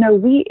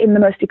 We're in the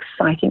most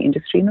exciting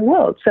industry in the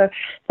world. So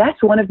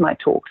that's one of my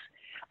talks.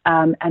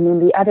 And then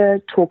the other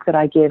talk that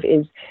I give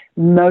is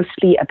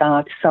mostly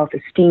about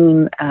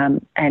self-esteem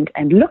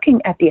and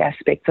looking at the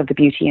aspects of the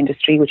beauty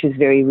industry, which is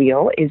very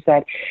real, is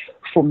that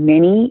for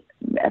many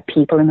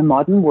people in the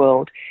modern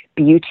world,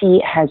 beauty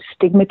has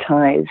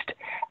stigmatized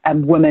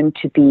women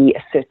to be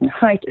a certain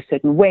height, a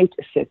certain weight,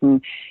 a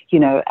certain,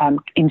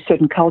 in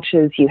certain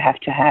cultures you have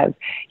to have,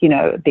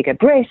 bigger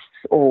breasts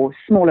or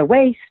smaller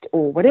waist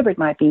or whatever it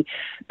might be.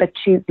 But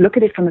to look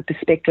at it from the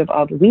perspective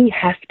of we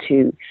have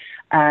to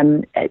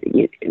look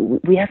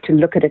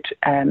at it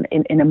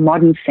in a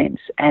modern sense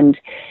and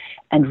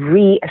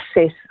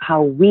reassess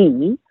how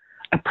we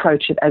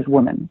approach it as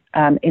women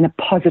in a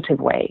positive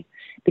way,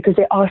 because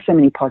there are so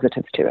many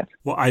positives to it.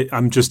 Well,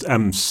 I'm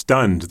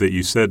stunned that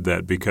you said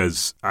that,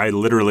 because I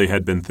literally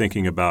had been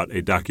thinking about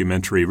a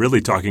documentary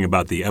really talking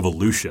about the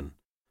evolution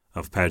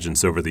of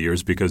pageants over the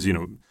years, because,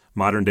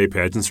 modern day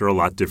pageants are a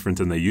lot different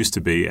than they used to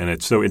be. And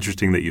it's so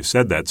interesting that you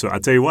said that. So I'll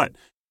tell you what,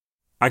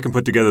 I can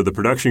put together the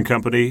production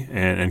company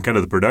and kind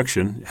of the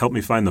production, help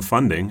me find the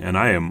funding, and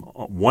I am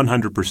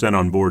 100%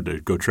 on board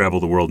to go travel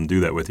the world and do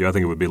that with you. I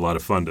think it would be a lot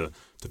of fun to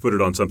put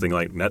it on something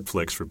like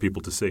Netflix for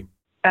people to see.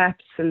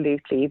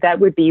 Absolutely. That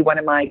would be one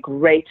of my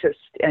greatest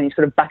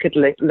sort of bucket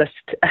list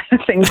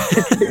things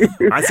to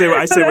do. I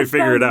say we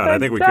figure it out. I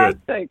think we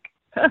could.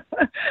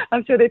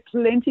 I'm sure there's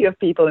plenty of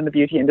people in the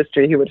beauty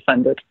industry who would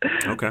fund it.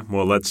 Okay.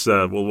 Well,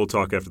 we'll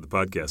talk after the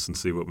podcast and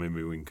see what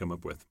maybe we can come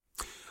up with.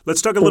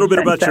 Let's talk a little bit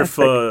about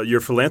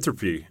your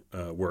philanthropy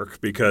work,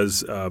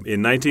 because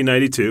in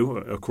 1992,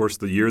 of course,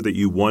 the year that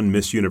you won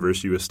Miss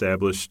Universe, you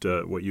established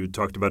what you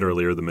talked about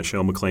earlier, the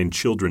Michelle McLean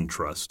Children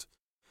Trust.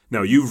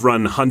 Now, you've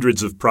run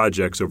hundreds of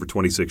projects over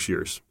 26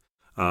 years.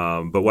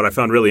 But what I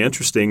found really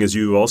interesting is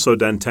you've also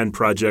done 10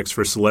 projects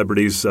for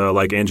celebrities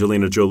like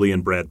Angelina Jolie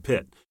and Brad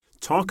Pitt.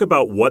 Talk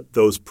about what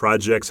those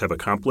projects have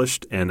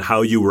accomplished and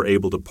how you were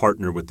able to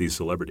partner with these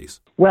celebrities.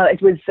 Well,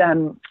 it was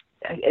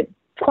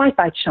quite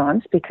by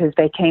chance, because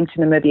they came to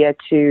Namibia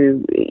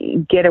to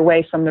get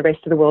away from the rest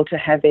of the world to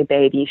have their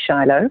baby,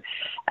 Shiloh.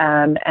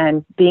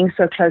 And being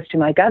so close to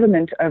my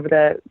government over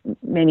the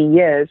many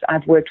years,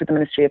 I've worked with the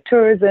Ministry of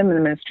Tourism,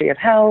 the Ministry of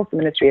Health, the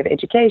Ministry of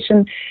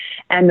Education.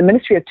 And the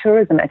Ministry of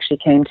Tourism actually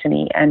came to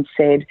me and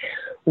said,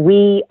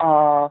 we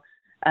are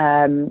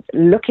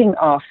looking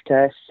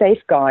after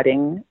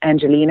safeguarding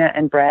Angelina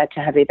and Brad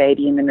to have their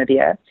baby in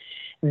Namibia.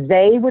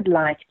 They would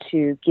like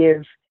to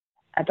give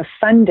the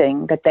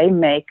funding that they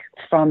make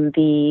from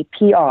the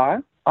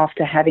PR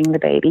after having the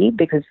baby,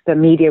 because the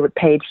media would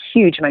pay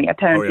huge money,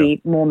 apparently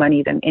more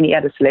money than any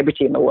other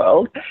celebrity in the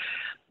world.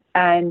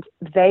 And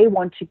they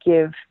want to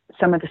give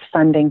some of this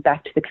funding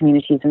back to the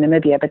communities in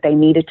Namibia, but they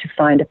needed to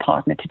find a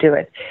partner to do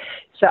it.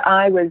 So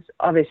I was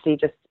obviously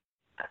just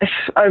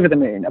over the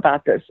moon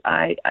about this.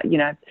 I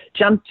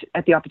jumped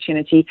at the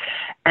opportunity,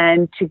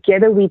 and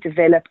together we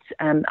developed.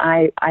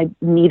 I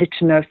needed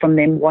to know from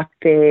them what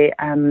their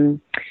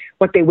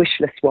wish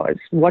list was.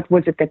 What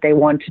was it that they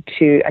wanted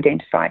to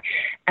identify?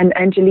 And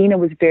Angelina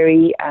was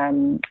very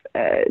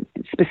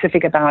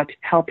specific about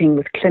helping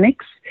with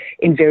clinics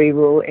in very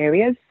rural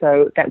areas.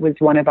 So that was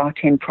one of our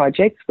 10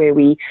 projects where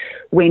we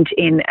went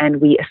in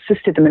and we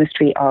assisted the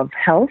Ministry of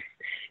Health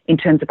in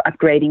terms of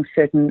upgrading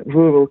certain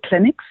rural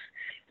clinics.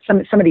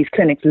 Some of these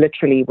clinics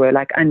literally were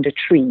like under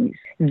trees.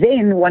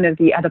 Then one of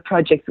the other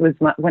projects was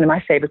one of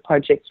my favorite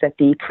projects that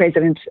the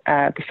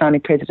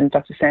founding president,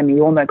 Dr. Sam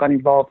Nujoma, got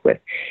involved with,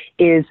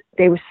 is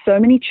there were so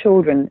many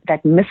children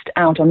that missed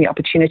out on the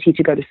opportunity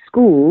to go to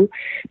school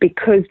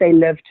because they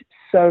lived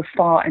so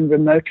far and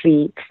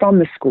remotely from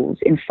the schools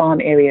in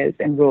farm areas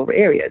and rural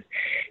areas.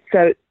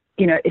 So,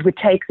 it would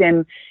take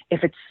them,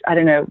 if it's, I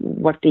don't know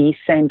what the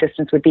same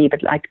distance would be,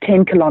 but like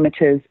 10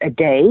 kilometers a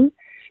day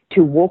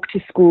to walk to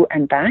school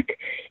and back.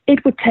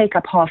 It would take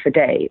up half a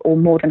day or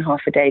more than half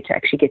a day to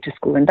actually get to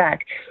school and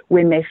back,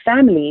 when their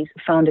families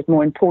found it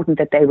more important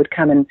that they would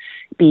come and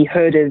be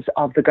herders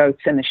of the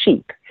goats and the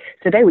sheep.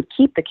 So they would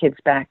keep the kids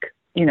back,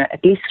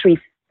 at least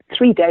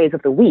three days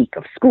of the week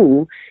of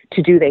school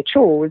to do their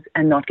chores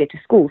and not get to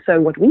school. So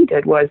what we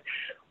did was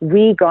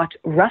we got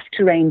rough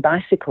terrain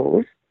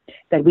bicycles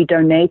that we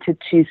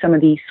donated to some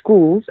of these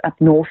schools up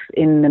north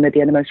in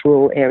Namibia, the most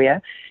rural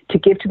area, to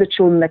give to the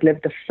children that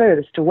lived the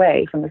furthest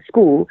away from the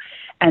school.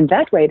 And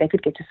that way they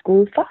could get to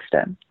school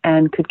faster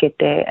and could get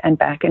there and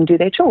back and do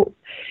their chores.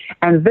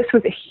 And this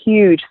was a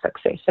huge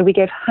success. So we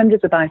gave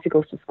hundreds of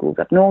bicycles to schools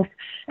up north,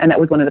 and that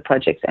was one of the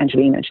projects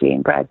Angelina Jolie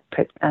and Brad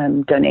Pitt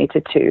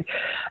donated to.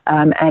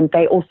 And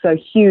they also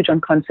huge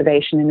on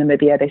conservation in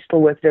Namibia. They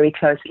still work very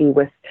closely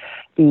with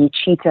the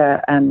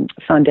Cheetah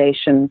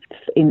Foundation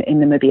in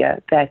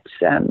Namibia that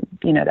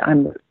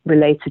I'm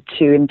related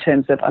to in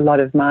terms of a lot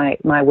of my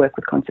work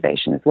with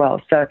conservation as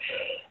well. So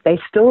they're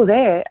still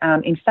there.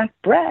 In fact,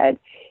 Brad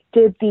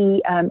did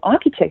the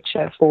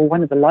architecture for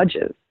one of the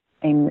lodges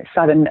in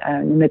southern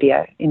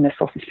Namibia in the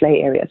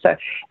Sossusvlei area. So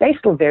they're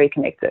still very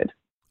connected.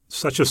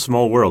 Such a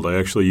small world. I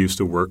actually used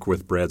to work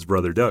with Brad's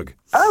brother, Doug.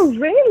 Oh,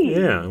 really?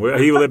 Yeah. Well,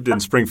 he lived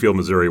in Springfield,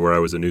 Missouri, where I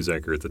was a news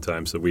anchor at the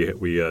time. So we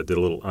did a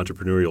little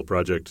entrepreneurial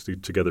project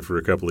together for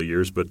a couple of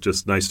years. But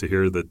just nice to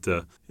hear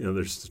that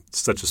there's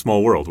such a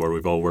small world where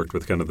we've all worked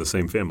with kind of the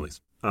same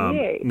families.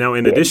 Now,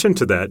 in addition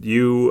to that,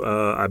 you,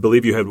 I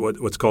believe you had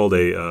what's called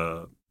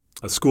a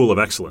school of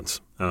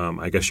excellence.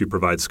 I guess you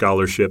provide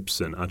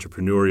scholarships and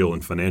entrepreneurial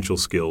and financial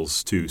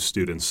skills to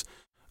students.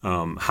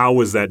 How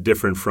was that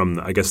different from,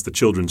 I guess, the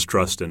Children's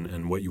Trust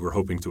and what you were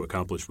hoping to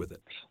accomplish with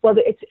it? Well,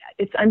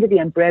 it's under the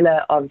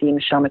umbrella of the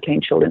Michelle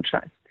McLean Children's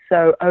Trust.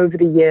 So over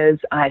the years,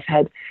 I've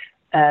had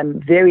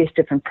various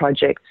different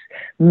projects,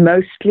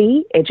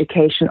 mostly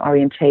education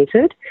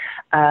orientated.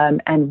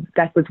 And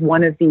that was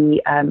one of the,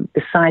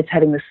 besides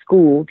having the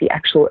school, the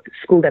actual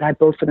school that I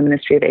built for the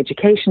Ministry of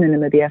Education in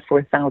Namibia for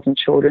 1,000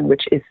 children,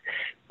 which is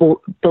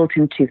built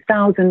in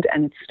 2000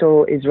 and it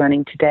still is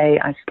running today.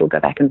 I still go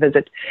back and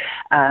visit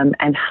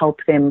and help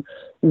them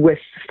with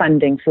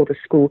funding for the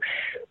school.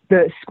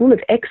 The School of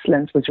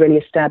Excellence was really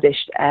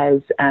established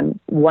as,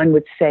 one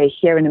would say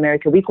here in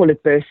America, we call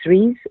it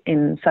bursaries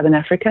in Southern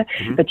Africa,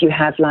 but you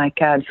have like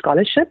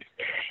scholarships,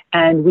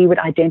 and we would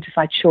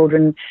identify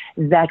children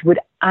that would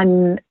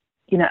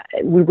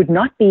we would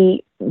not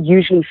be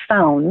usually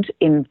found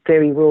in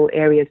very rural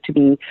areas to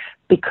be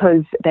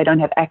because they don't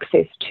have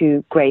access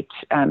to great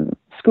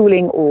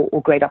schooling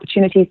or great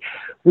opportunities.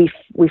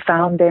 We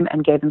found them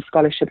and gave them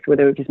scholarships,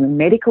 whether it was in the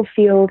medical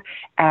field.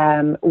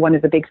 One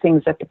of the big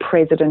things that the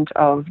president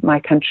of my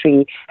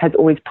country has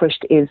always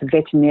pushed is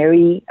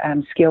veterinary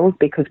skills,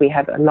 because we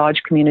have a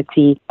large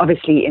community,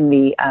 obviously, in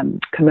the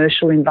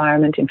commercial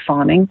environment in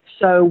farming.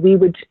 So we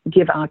would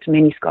give out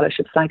many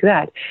scholarships like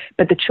that.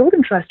 But the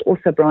Children Trust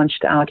also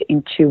branched out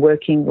into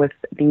working with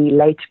the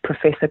late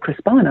Professor Chris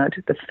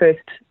Barnard, the first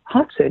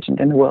heart surgeon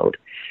in the world.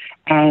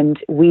 And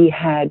we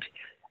had,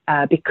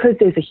 because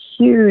there's a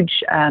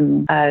huge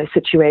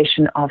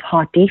situation of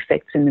heart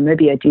defects in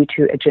Namibia due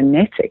to a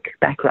genetic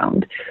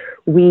background,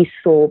 we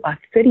saw about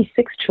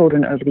 36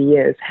 children over the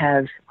years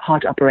have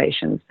heart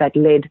operations that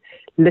led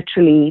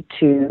literally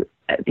to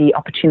the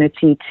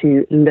opportunity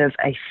to live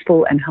a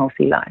full and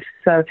healthy life.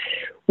 So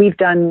we've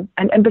done,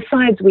 and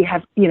besides, we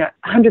have,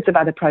 hundreds of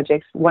other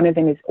projects. One of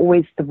them is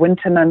always the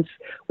winter months.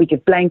 We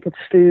give blankets,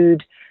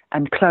 food,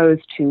 and clothes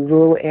to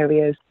rural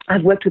areas.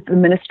 I've worked with the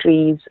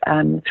ministries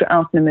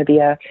throughout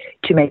Namibia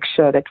to make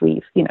sure that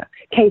we,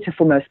 cater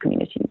for most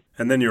communities.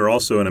 And then you're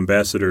also an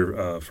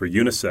ambassador for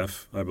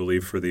UNICEF, I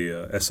believe, for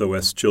the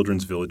SOS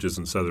Children's Villages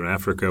in Southern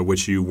Africa,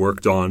 which you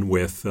worked on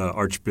with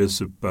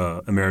Archbishop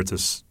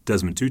Emeritus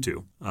Desmond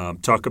Tutu.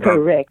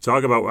 Correct.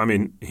 Talk about. I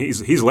mean,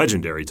 he's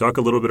legendary. Talk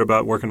a little bit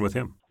about working with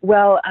him.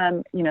 Well,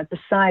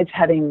 besides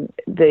having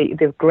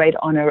the great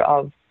honor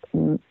of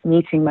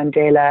meeting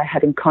Mandela,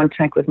 having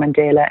contact with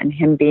Mandela, and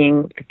him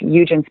being a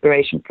huge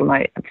inspiration for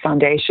my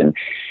foundation.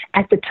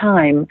 At the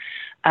time,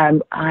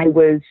 I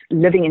was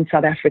living in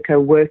South Africa,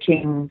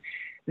 working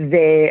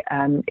there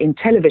in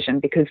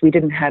television, because we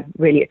didn't have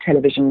really a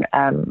television.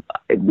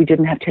 We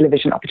didn't have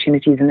television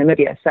opportunities in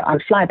Namibia. So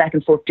I'd fly back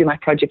and forth, do my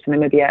projects in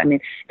Namibia. I mean,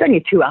 it's only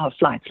a 2-hour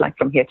flight, like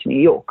from here to New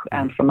York,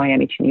 from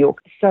Miami to New York.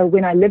 So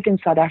when I lived in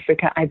South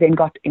Africa, I then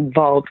got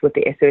involved with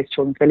the SOS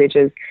Children's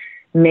Villages,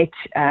 met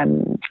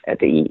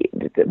the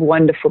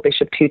wonderful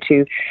Bishop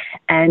Tutu,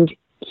 and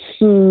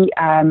he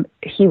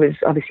was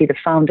obviously the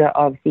founder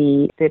of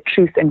the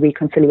Truth and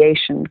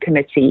Reconciliation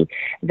Committee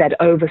that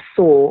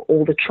oversaw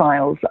all the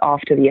trials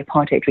after the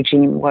apartheid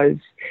regime was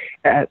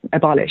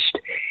abolished.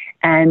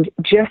 And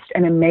just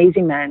an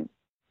amazing man,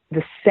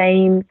 the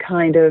same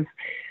kind of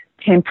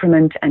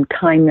temperament and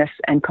kindness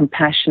and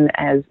compassion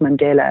as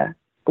Mandela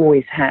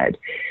always had,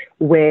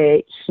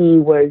 where he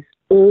was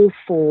all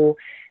for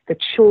the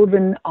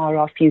children are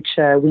our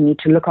future. We need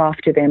to look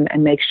after them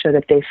and make sure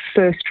that their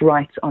first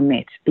rights are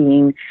met,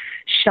 being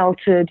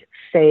sheltered,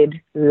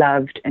 fed,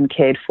 loved, and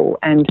cared for.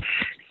 And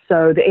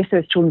so the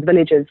SOS Children's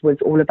Villages was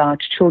all about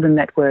children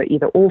that were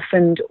either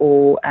orphaned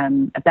or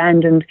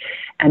abandoned,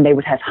 and they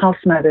would have house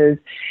mothers.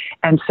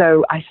 And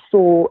so I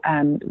saw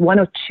 1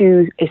 or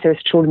 2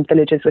 SOS Children's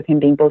Villages with him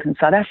being built in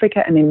South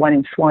Africa, and then one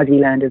in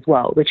Swaziland as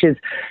well, which is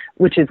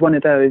one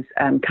of those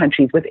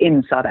countries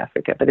within South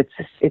Africa, but it's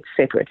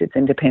separate, it's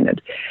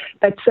independent.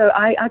 But so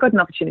I got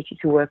an opportunity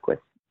to work with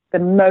the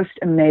most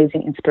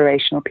amazing,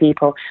 inspirational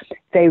people.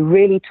 They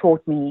really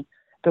taught me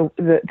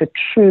the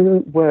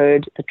true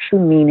word, the true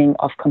meaning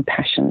of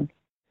compassion,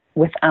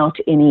 without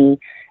any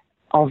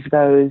of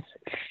those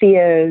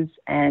fears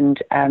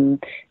and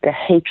the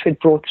hatred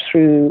brought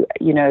through,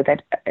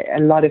 that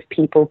a lot of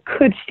people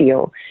could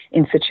feel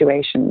in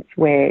situations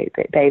where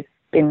they've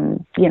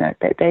been,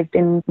 they've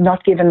been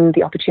not given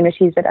the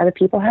opportunities that other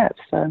people have.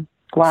 So,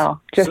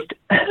 wow, just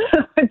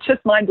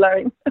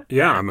mind-blowing.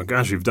 Yeah, I mean,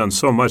 gosh, you've done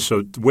so much.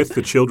 So with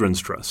the Children's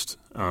Trust,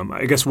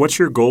 I guess what's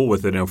your goal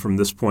with it from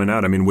this point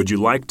out? I mean, would you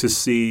like to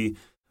see,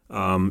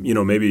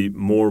 maybe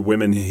more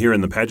women here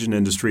in the pageant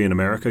industry in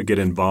America get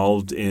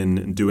involved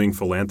in doing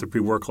philanthropy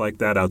work like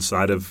that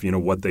outside of,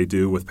 what they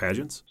do with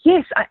pageants?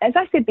 Yes, as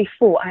I said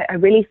before, I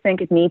really think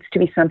it needs to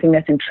be something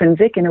that's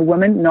intrinsic in a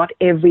woman. Not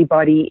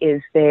everybody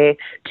is there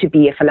to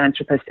be a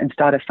philanthropist and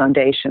start a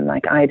foundation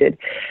like I did.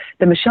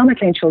 The Michelle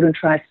McLean Children's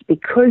Trust,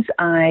 because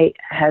I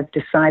have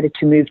decided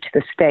to move to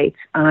the States,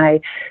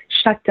 I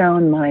shut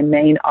down my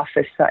main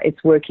office. So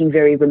it's working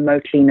very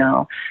remotely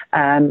now,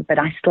 but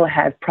I still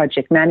have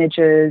project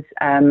managers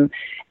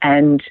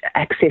and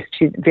access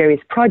to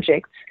various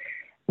projects.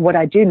 What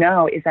I do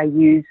now is I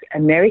use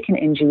American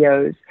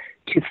NGOs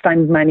to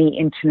fund money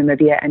into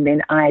Namibia, and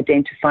then I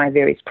identify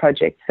various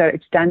projects. So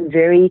it's done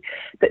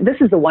this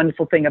is the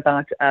wonderful thing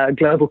about a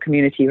global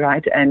community,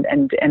 right? And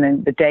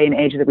in the day and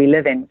age that we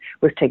live in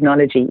with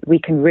technology, we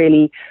can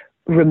really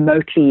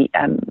remotely,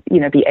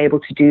 be able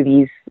to do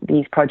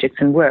these projects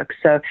and work.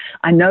 So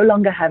I no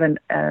longer have an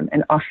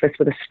office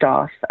with a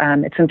staff.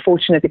 It's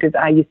unfortunate because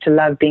I used to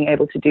love being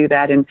able to do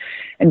that and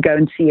go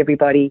and see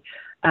everybody.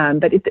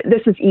 But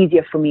this is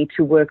easier for me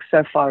to work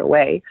so far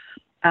away.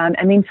 And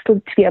then still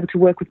to be able to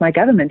work with my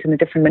government and the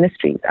different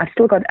ministries.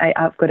 I've got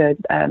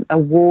a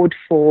ward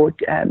for,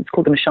 it's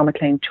called the Michelle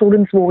McLean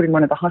Children's Ward in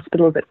one of the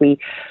hospitals that we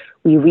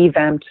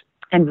revamped.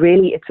 And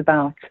really it's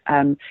about,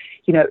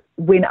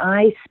 when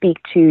I speak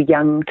to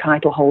young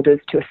title holders,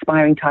 to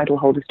aspiring title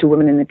holders, to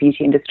women in the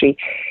beauty industry,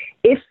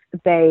 if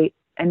they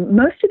and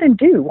most of them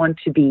do want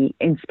to be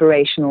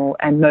inspirational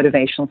and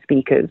motivational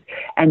speakers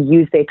and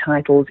use their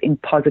titles in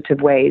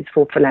positive ways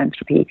for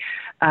philanthropy.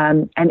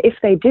 And if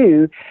they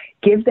do,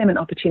 give them an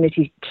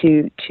opportunity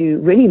to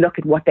really look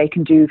at what they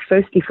can do,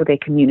 firstly for their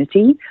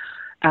community,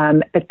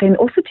 but then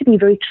also to be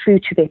very true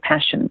to their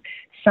passion.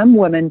 Some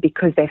women,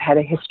 because they've had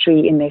a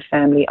history in their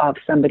family of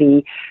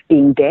somebody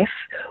being deaf,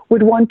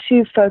 would want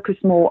to focus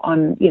more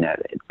on,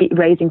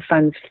 raising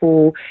funds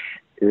for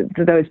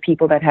those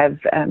people that have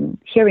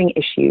hearing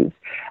issues.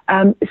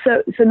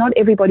 So not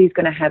everybody's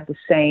going to have the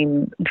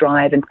same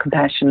drive and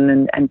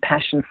compassion and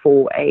passion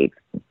for a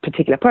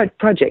particular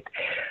project.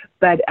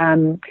 But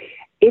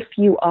if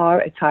you are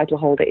a title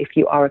holder, if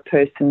you are a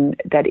person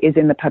that is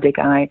in the public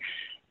eye,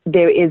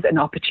 there is an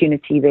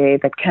opportunity there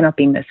that cannot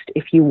be missed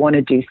if you want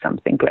to do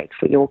something great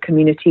for your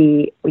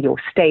community or your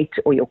state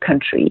or your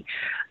country.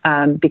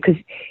 Because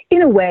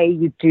in a way,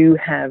 you do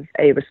have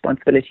a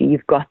responsibility.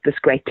 You've got this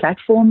great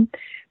platform,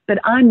 but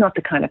I'm not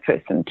the kind of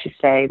person to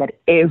say that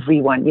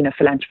everyone,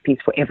 philanthropy is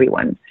for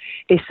everyone.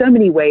 There's so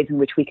many ways in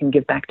which we can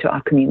give back to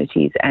our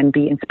communities and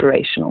be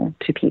inspirational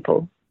to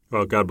people.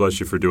 Well, God bless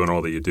you for doing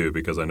all that you do,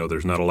 because I know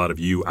there's not a lot of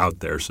you out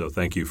there. So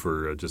thank you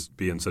for just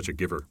being such a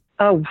giver.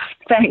 Oh,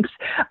 thanks.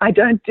 I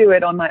don't do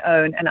it on my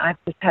own. And I've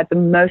just had the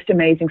most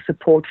amazing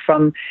support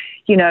from,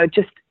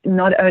 just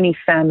not only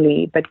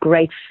family, but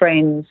great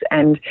friends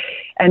and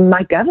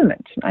my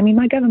government. I mean,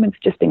 my government's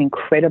just been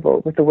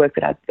incredible with the work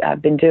that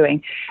I've been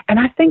doing. And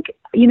I think,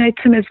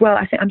 Tim, as well,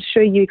 I'm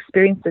sure you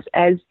experience this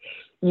as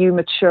you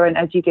mature and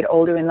as you get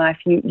older in life,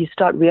 you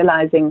start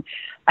realizing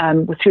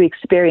through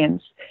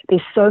experience,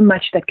 there's so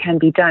much that can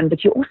be done,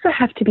 but you also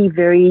have to be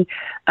very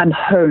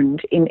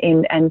honed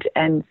in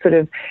and sort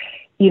of,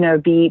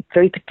 be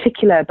very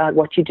particular about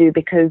what you do,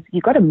 because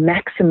you've got to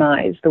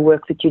maximize the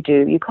work that you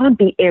do. You can't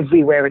be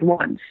everywhere at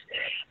once.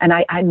 And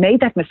I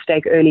made that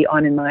mistake early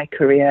on in my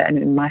career and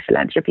in my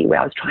philanthropy, where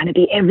I was trying to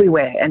be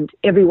everywhere and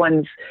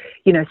everyone's,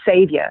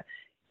 savior.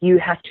 You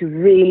have to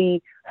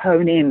really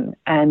hone in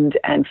and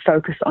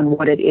focus on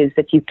what it is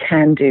that you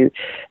can do.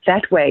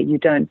 That way you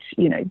don't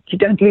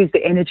lose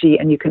the energy,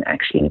 and you can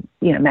actually,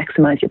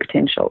 maximize your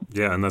potential.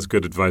 Yeah, and that's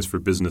good advice for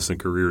business and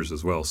careers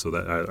as well. So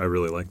that I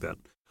really like that.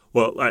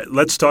 Well,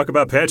 let's talk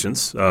about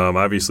pageants.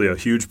 Obviously a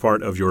huge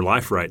part of your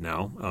life right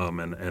now,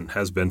 and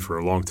has been for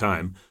a long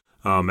time.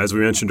 As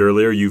we mentioned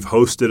earlier, you've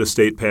hosted a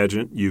state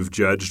pageant. You've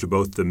judged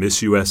both the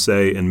Miss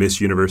USA and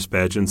Miss Universe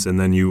pageants, and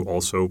then you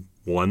also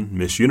won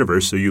Miss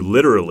Universe. So you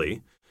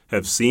literally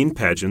have seen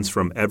pageants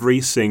from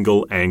every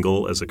single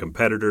angle as a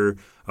competitor,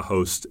 a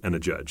host, and a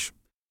judge.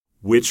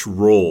 Which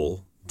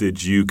role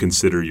did you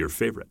consider your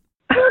favorite?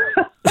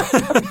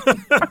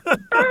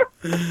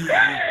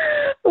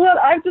 Well,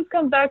 I've just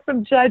come back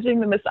from judging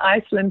the Miss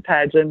Iceland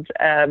pageant,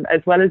 as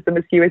well as the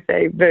Miss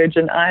USA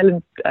Virgin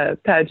Islands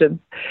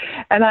pageant.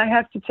 And I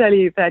have to tell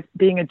you that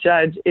being a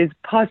judge is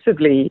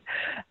possibly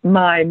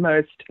my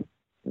most,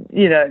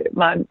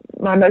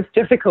 my most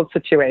difficult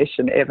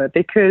situation ever,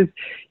 because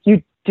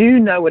you do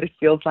know what it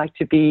feels like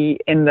to be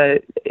in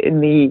the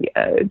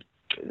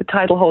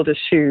title holder's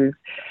shoes.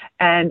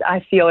 And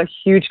I feel a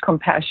huge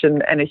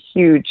compassion and a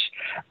huge,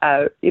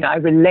 I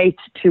relate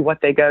to what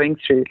they're going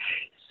through.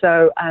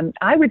 So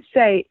I would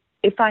say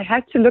if I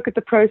had to look at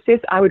the process,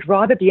 I would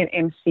rather be an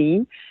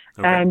MC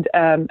and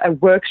a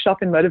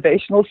workshop and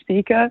motivational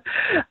speaker.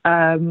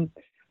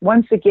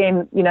 Once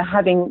again,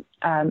 having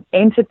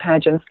entered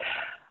pageants,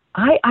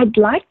 I'd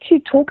like to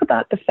talk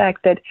about the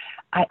fact that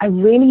I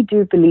really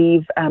do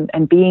believe,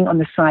 and being on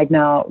the side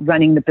now,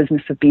 running the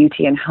business of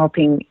beauty and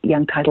helping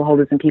young title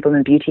holders and people in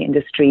the beauty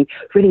industry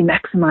really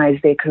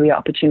maximize their career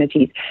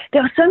opportunities.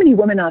 There are so many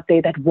women out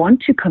there that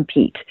want to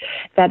compete,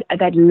 that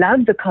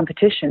love the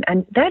competition,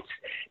 and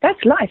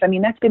that's life. I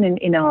mean, that's been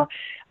in our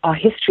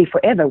history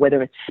forever,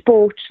 whether it's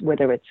sport,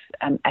 whether it's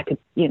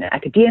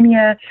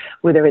academia,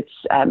 whether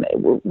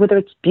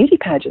it's beauty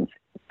pageants.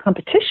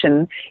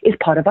 Competition is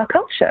part of our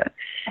culture.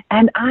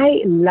 And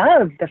I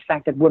love the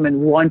fact that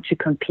women want to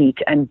compete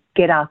and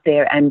get out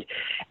there and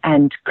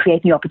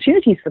create new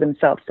opportunities for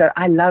themselves. So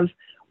I love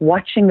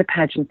watching the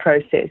pageant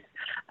process.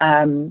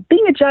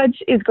 Being a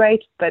judge is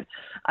great, but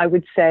I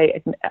would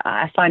say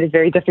I find it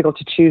very difficult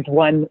to choose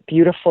one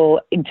beautiful,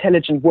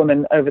 intelligent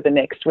woman over the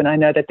next when I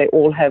know that they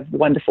all have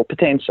wonderful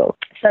potential.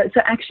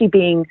 So actually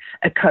being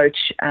a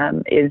coach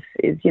is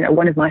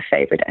one of my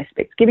favorite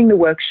aspects, giving the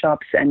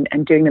workshops and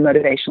doing the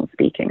motivational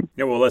speaking.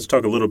 Yeah, well, let's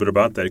talk a little bit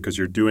about that, because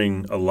you're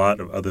doing a lot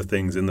of other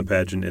things in the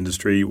pageant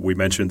industry. We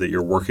mentioned that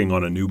you're working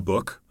on a new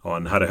book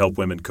on how to help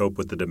women cope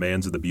with the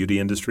demands of the beauty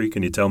industry.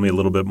 Can you tell me a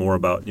little bit more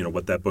about,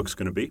 what that book's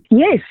going to be?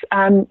 Yes,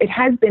 it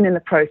has been in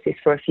the process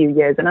for a few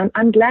years, and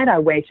I'm glad I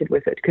waited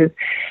with it, because,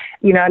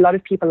 a lot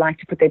of people like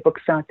to put their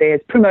books out there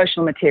as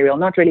promotional material,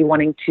 not really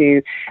wanting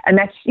to, and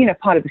that's,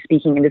 part of the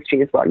speaking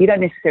industry as well. You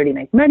don't necessarily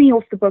make money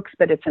off the books,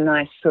 but it's a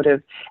nice sort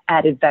of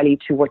added value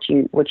to what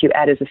you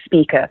add as a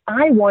speaker.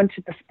 I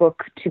wanted this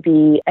book to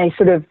be a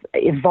sort of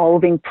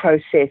evolving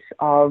process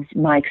of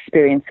my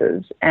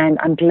experiences, and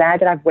I'm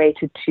glad that I've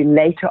waited to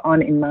later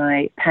on in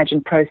my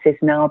pageant process,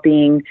 now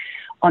being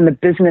on the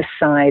business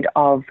side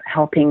of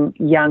helping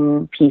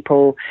young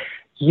people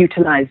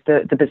utilize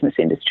the business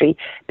industry,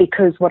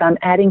 because what I'm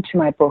adding to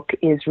my book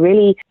is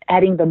really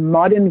adding the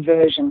modern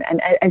version.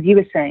 And as you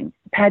were saying,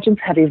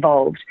 pageants have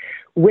evolved.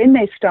 When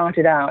they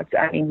started out,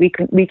 I mean, we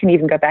can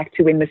even go back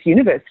to when Miss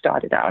Universe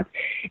started out.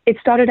 It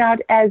started out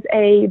as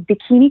a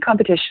bikini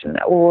competition,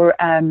 or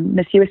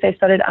Miss USA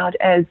started out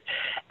as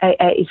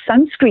a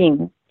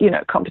sunscreen,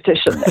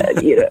 competition.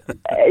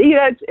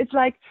 It's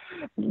like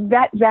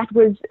that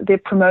was their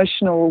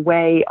promotional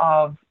way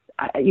of,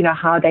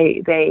 how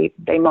they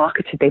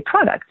marketed their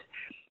product.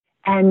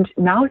 And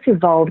now it's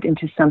evolved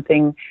into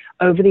something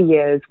over the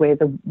years where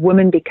the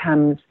woman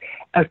becomes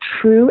a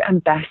true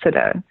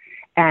ambassador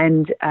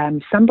and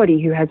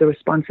somebody who has a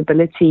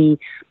responsibility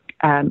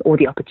or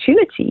the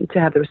opportunity to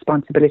have the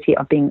responsibility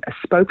of being a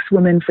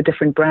spokeswoman for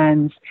different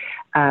brands,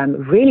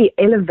 really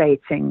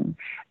elevating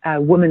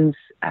women's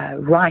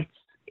rights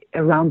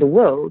around the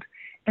world.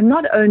 And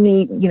not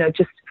only,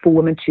 just for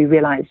women to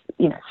realize,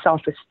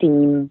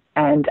 self-esteem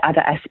and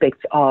other aspects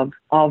of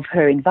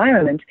her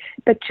environment,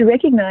 but to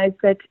recognize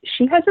that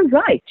she has a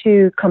right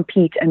to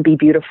compete and be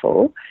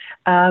beautiful.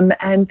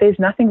 And there's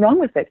nothing wrong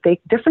with it. There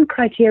are different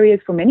criteria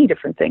for many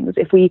different things.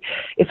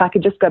 If I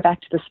could just go back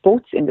to the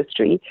sports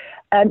industry,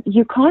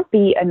 you can't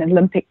be an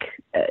Olympic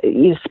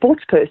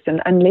sports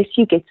person unless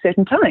you get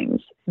certain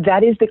times.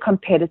 That is the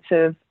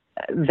competitive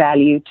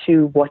value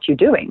to what you're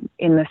doing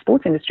in the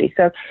sports industry.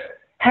 So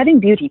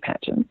having beauty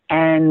pageants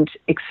and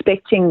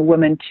expecting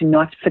women to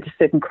not fit a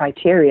certain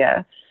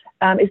criteria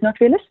is not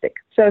realistic.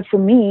 So for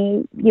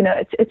me,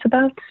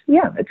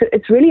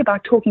 it's really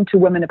about talking to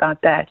women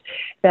about that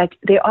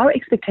there are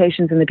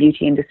expectations in the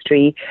beauty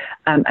industry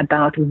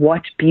about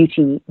what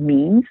beauty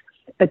means,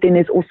 but then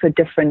there's also a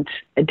different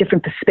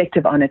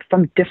perspective on it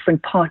from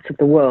different parts of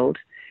the world.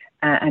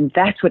 And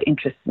that's what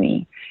interests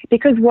me,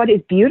 because what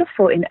is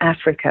beautiful in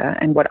Africa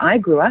and what I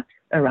grew up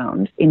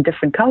around in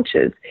different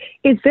cultures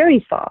is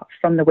very far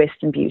from the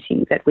Western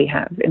beauty that we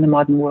have in the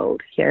modern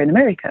world here in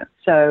America.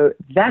 So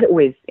that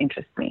always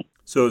interests me.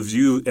 So as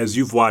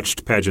you've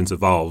watched pageants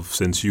evolve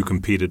since you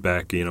competed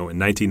back, in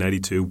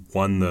 1992,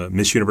 won the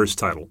Miss Universe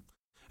title,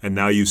 and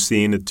now you've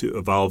seen it to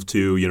evolve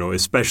to,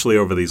 especially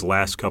over these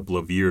last couple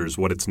of years,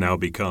 what it's now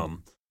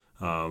become.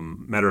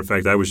 Matter of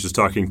fact, I was just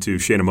talking to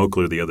Shayna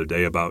Moakler the other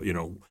day about,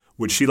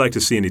 would she like to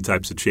see any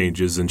types of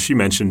changes? And she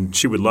mentioned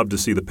she would love to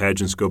see the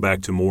pageants go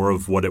back to more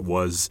of what it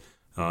was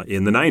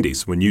in the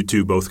 90s when you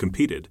two both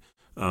competed.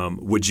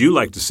 Would you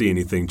like to see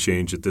anything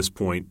change at this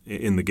point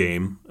in the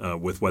game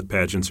with what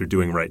pageants are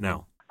doing right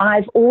now?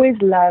 I've always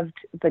loved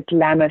the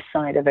glamour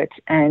side of it.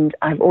 And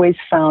I've always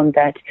found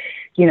that,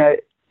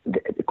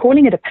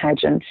 calling it a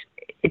pageant,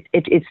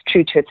 it's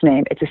true to its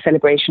name. It's a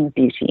celebration of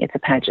beauty. It's a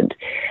pageant.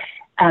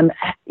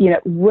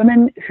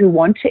 Women who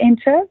want to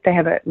enter, they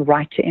have a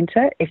right to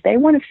enter. If they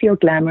want to feel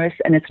glamorous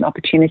and it's an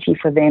opportunity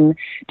for them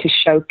to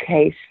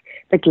showcase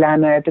the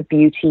glamour, the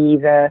beauty,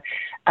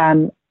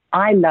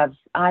 I love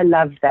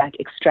that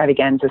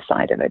extravaganza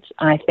side of it.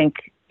 I think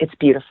it's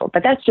beautiful,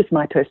 but that's just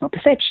my personal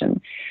perception.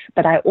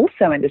 But I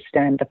also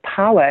understand the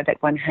power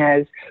that one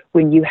has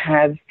when you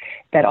have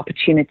that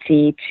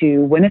opportunity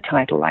to win a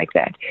title like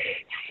that.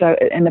 So,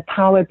 and the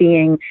power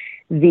being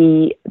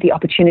the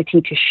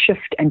opportunity to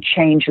shift and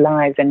change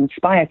lives and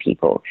inspire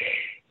people.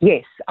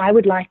 Yes, I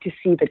would like to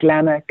see the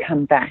glamour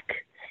come back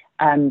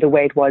the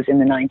way it was in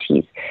the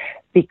 90s,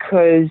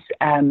 because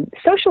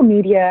social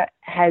media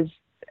has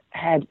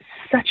had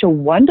such a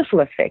wonderful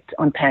effect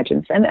on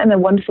pageants and a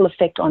wonderful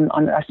effect on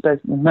I suppose,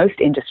 most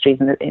industries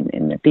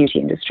in the beauty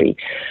industry,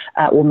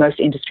 or most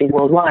industries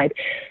worldwide.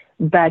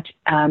 But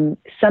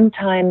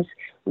sometimes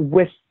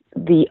with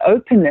the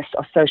openness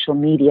of social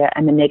media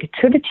and the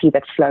negativity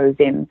that flows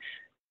in,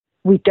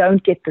 we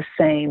don't get the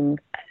same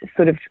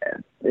sort of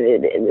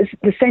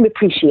the same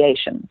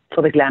appreciation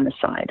for the glamour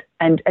side.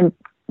 And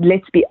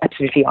let's be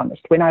absolutely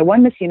honest. When I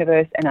won Miss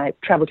Universe and I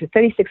traveled to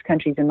 36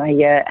 countries in my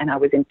year and I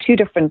was in 2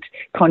 different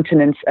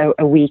continents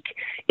a week,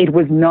 it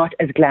was not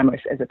as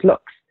glamorous as it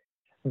looks.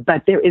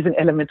 But there is an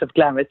element of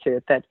glamour to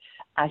it that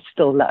I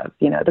still love,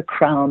 the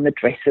crown, the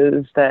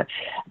dresses,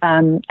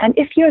 and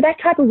if you're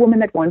that type of woman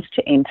that wants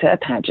to enter a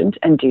pageant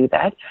and do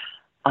that,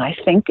 I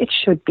think it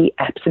should be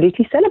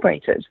absolutely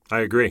celebrated. I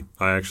agree.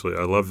 I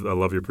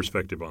love your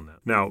perspective on that.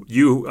 Now,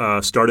 you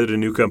started a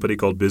new company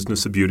called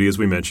Business of Beauty, as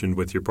we mentioned,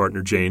 with your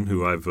partner Jane,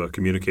 who I've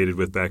communicated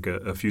with back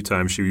a few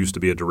times. She used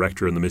to be a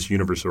director in the Miss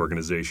Universe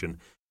organization.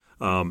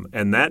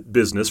 And that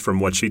business,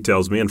 from what she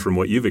tells me and from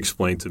what you've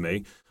explained to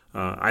me,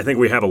 I think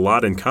we have a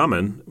lot in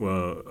common.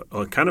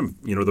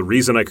 The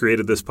reason I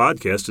created this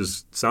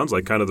podcast sounds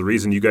like kind of the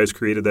reason you guys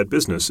created that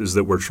business, is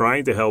that we're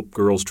trying to help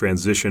girls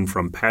transition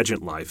from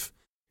pageant life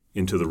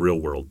into the real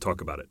world.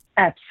 Talk about it.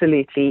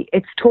 Absolutely.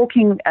 It's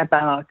talking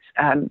about,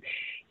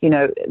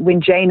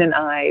 when Jane and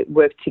I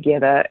worked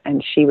together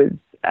and she was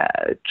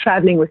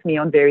traveling with me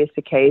on various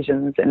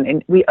occasions,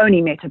 and we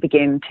only met up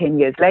again 10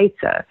 years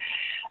later,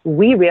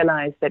 we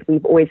realized that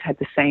we've always had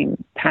the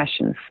same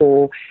passion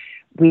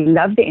we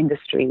love the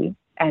industry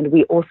And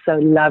we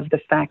also love the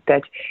fact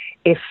that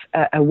if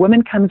a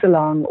woman comes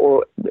along,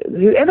 or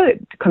whoever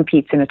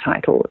competes in a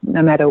title,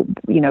 no matter,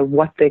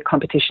 what the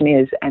competition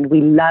is, and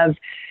we love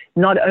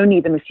not only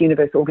the Miss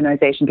Universe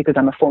organization, because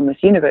I'm a former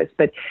Miss Universe,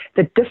 but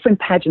the different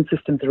pageant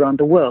systems around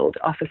the world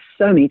offer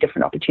so many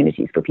different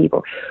opportunities for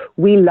people.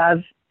 We love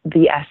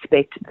the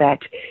aspect that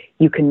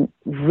you can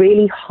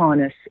really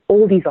harness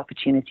all these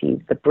opportunities,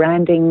 the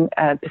branding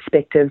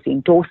perspectives, the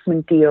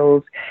endorsement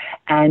deals,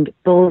 and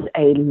build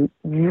a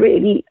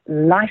really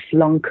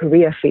lifelong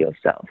career for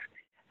yourself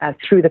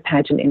through the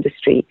pageant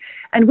industry.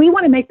 And we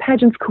want to make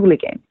pageants cool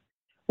again.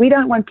 We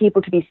don't want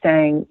people to be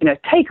saying,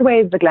 take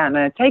away the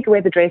glamour, take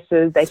away the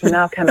dresses, they can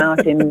now come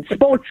out in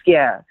sports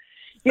gear.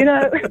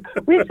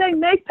 We're saying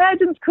make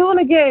pageants cool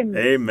again.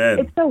 Amen.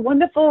 It's so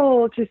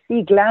wonderful to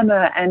see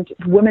glamour and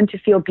women to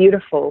feel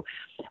beautiful.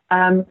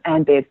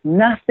 And there's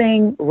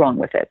nothing wrong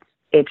with it.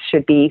 It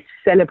should be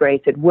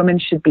celebrated. Women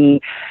should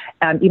be,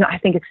 I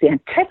think it's the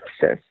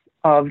antithesis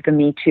of the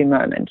Me Too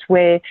moment,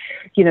 where,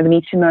 the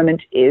Me Too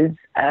moment is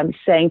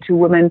saying to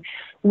women,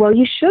 well,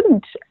 you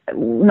shouldn't,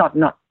 not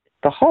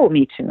the whole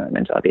Me Too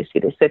moment,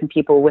 obviously. There's certain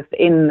people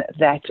within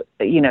that,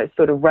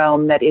 sort of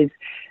realm that is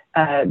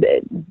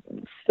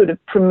sort of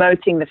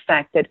promoting the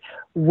fact that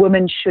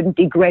women shouldn't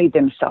degrade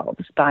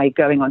themselves by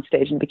going on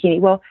stage in bikini.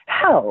 Well,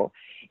 hell,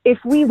 if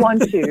we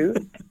want to,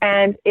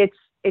 and it's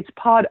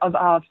part of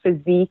our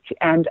physique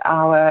and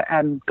our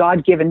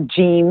God-given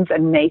genes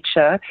and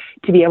nature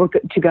to be able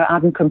to go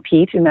out and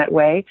compete in that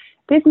way,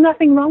 there's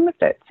nothing wrong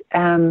with it.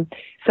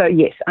 So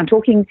yes, I'm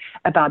talking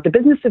about the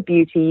business of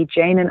beauty.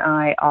 Jane and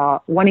I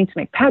are wanting to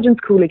make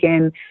pageants cool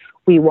again.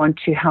 We want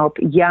to help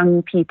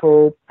young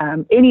people,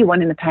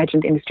 anyone in the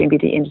pageant industry and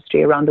beauty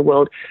industry around the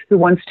world who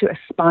wants to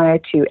aspire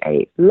to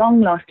a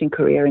long-lasting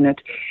career in it.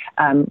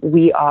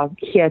 We are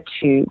here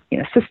to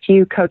assist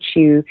you, coach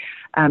you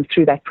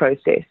through that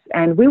process.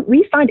 And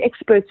we find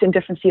experts in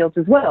different fields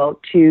as well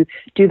to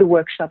do the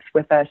workshops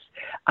with us.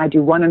 I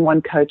do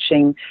one-on-one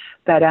coaching.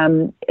 But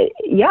and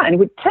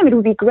Tim, it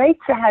would be great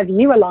to have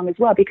you along as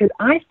well, because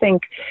I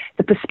think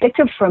the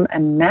perspective from a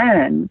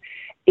man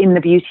in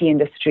the beauty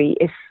industry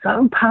is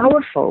so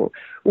powerful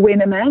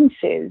when a man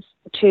says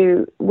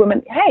to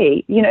women,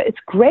 hey, it's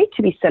great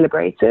to be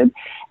celebrated.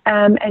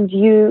 And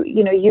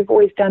you've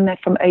always done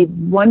that from a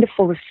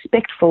wonderful,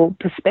 respectful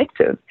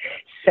perspective,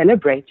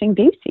 celebrating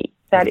beauty.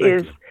 That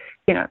is,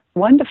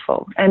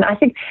 wonderful. And I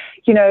think,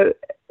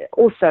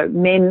 also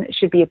men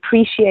should be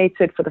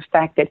appreciated for the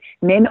fact that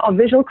men are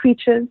visual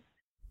creatures.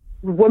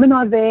 Women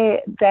are there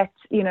that,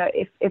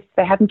 if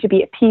they happen to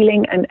be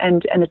appealing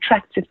and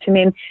attractive to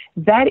men,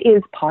 that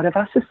is part of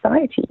our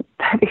society.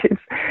 That is,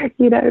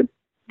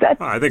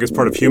 I think it's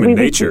part of human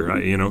nature,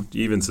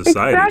 even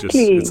society.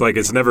 Exactly. It's like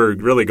it's never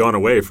really gone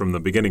away from the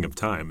beginning of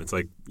time. It's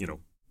like,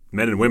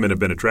 men and women have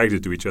been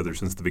attracted to each other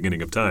since the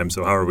beginning of time.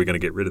 So how are we going to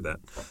get rid of that?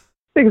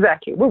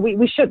 Exactly. Well,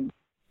 we shouldn't.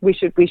 We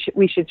should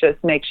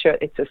just make sure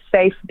it's a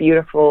safe,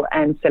 beautiful,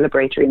 and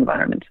celebratory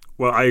environment.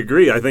 Well, I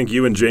agree. I think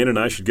you and Jane and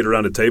I should get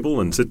around a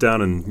table and sit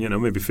down and,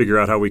 maybe figure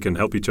out how we can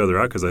help each other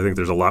out, because I think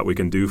there's a lot we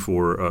can do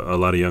for a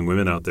lot of young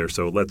women out there.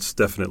 So let's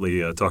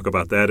definitely talk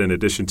about that in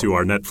addition to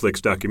our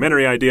Netflix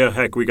documentary idea.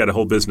 Heck, we got a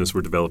whole business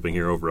we're developing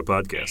here over a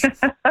podcast.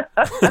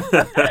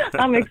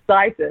 I'm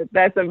excited.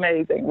 That's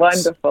amazing.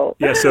 Wonderful.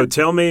 Yeah, so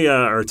tell me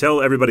or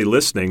tell everybody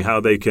listening how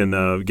they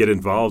can get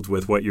involved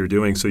with what you're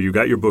doing. So you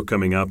got your book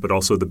coming up, but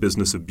also the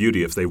business of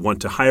beauty. If they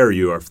want to hire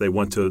you or if they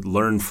want to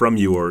learn from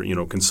you or,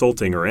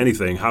 consulting or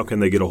anything, how can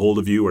they get a hold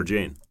of you or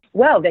Jane?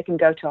 Well, they can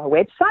go to our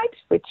website,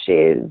 which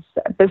is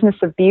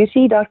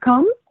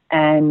businessofbeauty.com.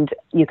 And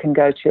you can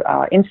go to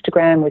our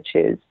Instagram, which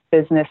is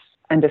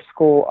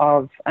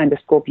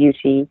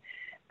business_of_beauty,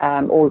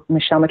 or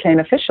Michelle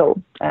McLean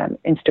Official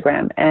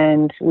Instagram.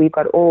 And we've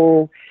got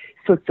all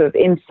sorts of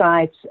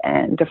insights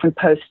and different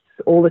posts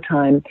all the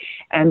time.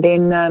 And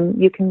then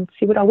you can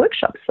see what our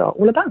workshops are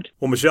all about.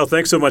 Well, Michelle,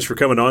 thanks so much for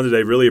coming on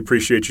today. Really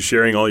appreciate you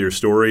sharing all your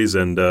stories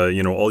and,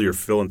 all your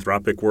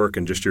philanthropic work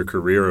and just your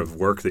career of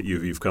work that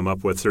you've come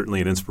up with.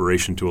 Certainly an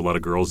inspiration to a lot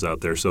of girls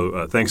out there.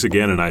 So thanks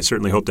again. And I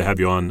certainly hope to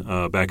have you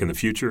on back in the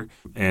future.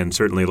 And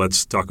certainly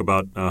let's talk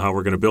about how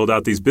we're going to build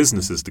out these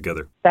businesses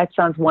together. That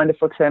sounds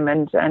wonderful, Tim.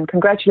 And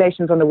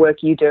congratulations on the work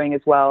you're doing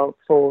as well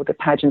for the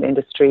pageant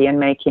industry and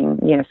making,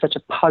 such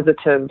a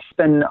positive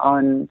spin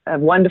on a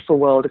wonderful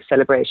world of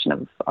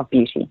celebration of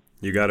beauty.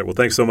 You got it. Well,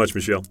 thanks so much,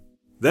 Michelle.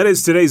 That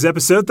is today's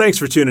episode. Thanks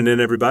for tuning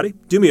in, everybody.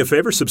 Do me a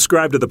favor,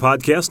 subscribe to the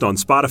podcast on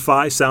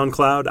Spotify,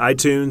 SoundCloud,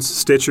 iTunes,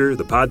 Stitcher,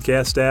 the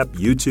podcast app,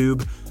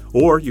 YouTube,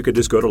 or you could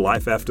just go to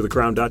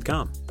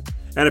lifeafterthecrown.com.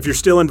 And if you're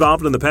still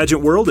involved in the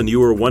pageant world and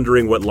you are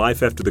wondering what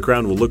Life After the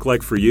Crown will look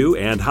like for you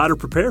and how to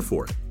prepare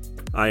for it,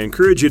 I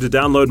encourage you to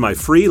download my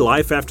free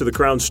Life After the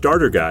Crown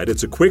starter guide.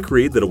 It's a quick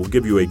read that will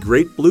give you a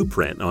great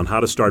blueprint on how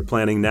to start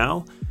planning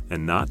now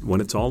and not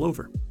when it's all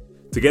over.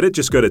 To get it,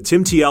 just go to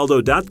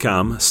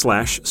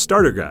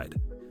timtialdo.com/starter guide.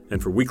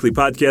 And for weekly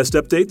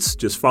podcast updates,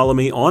 just follow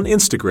me on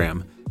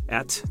Instagram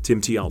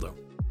 @timtialdo.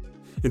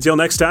 Until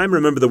next time,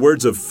 remember the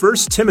words of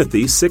 1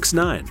 Timothy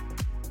 6:9.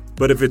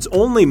 But if it's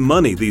only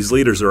money these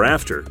leaders are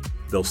after,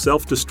 they'll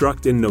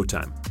self-destruct in no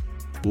time.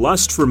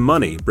 Lust for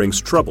money brings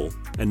trouble,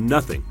 and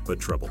nothing but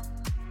trouble.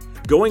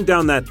 Going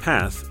down that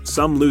path,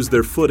 some lose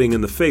their footing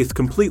in the faith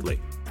completely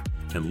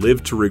and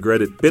live to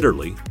regret it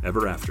bitterly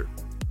ever after.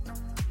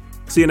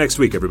 See you next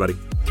week, everybody.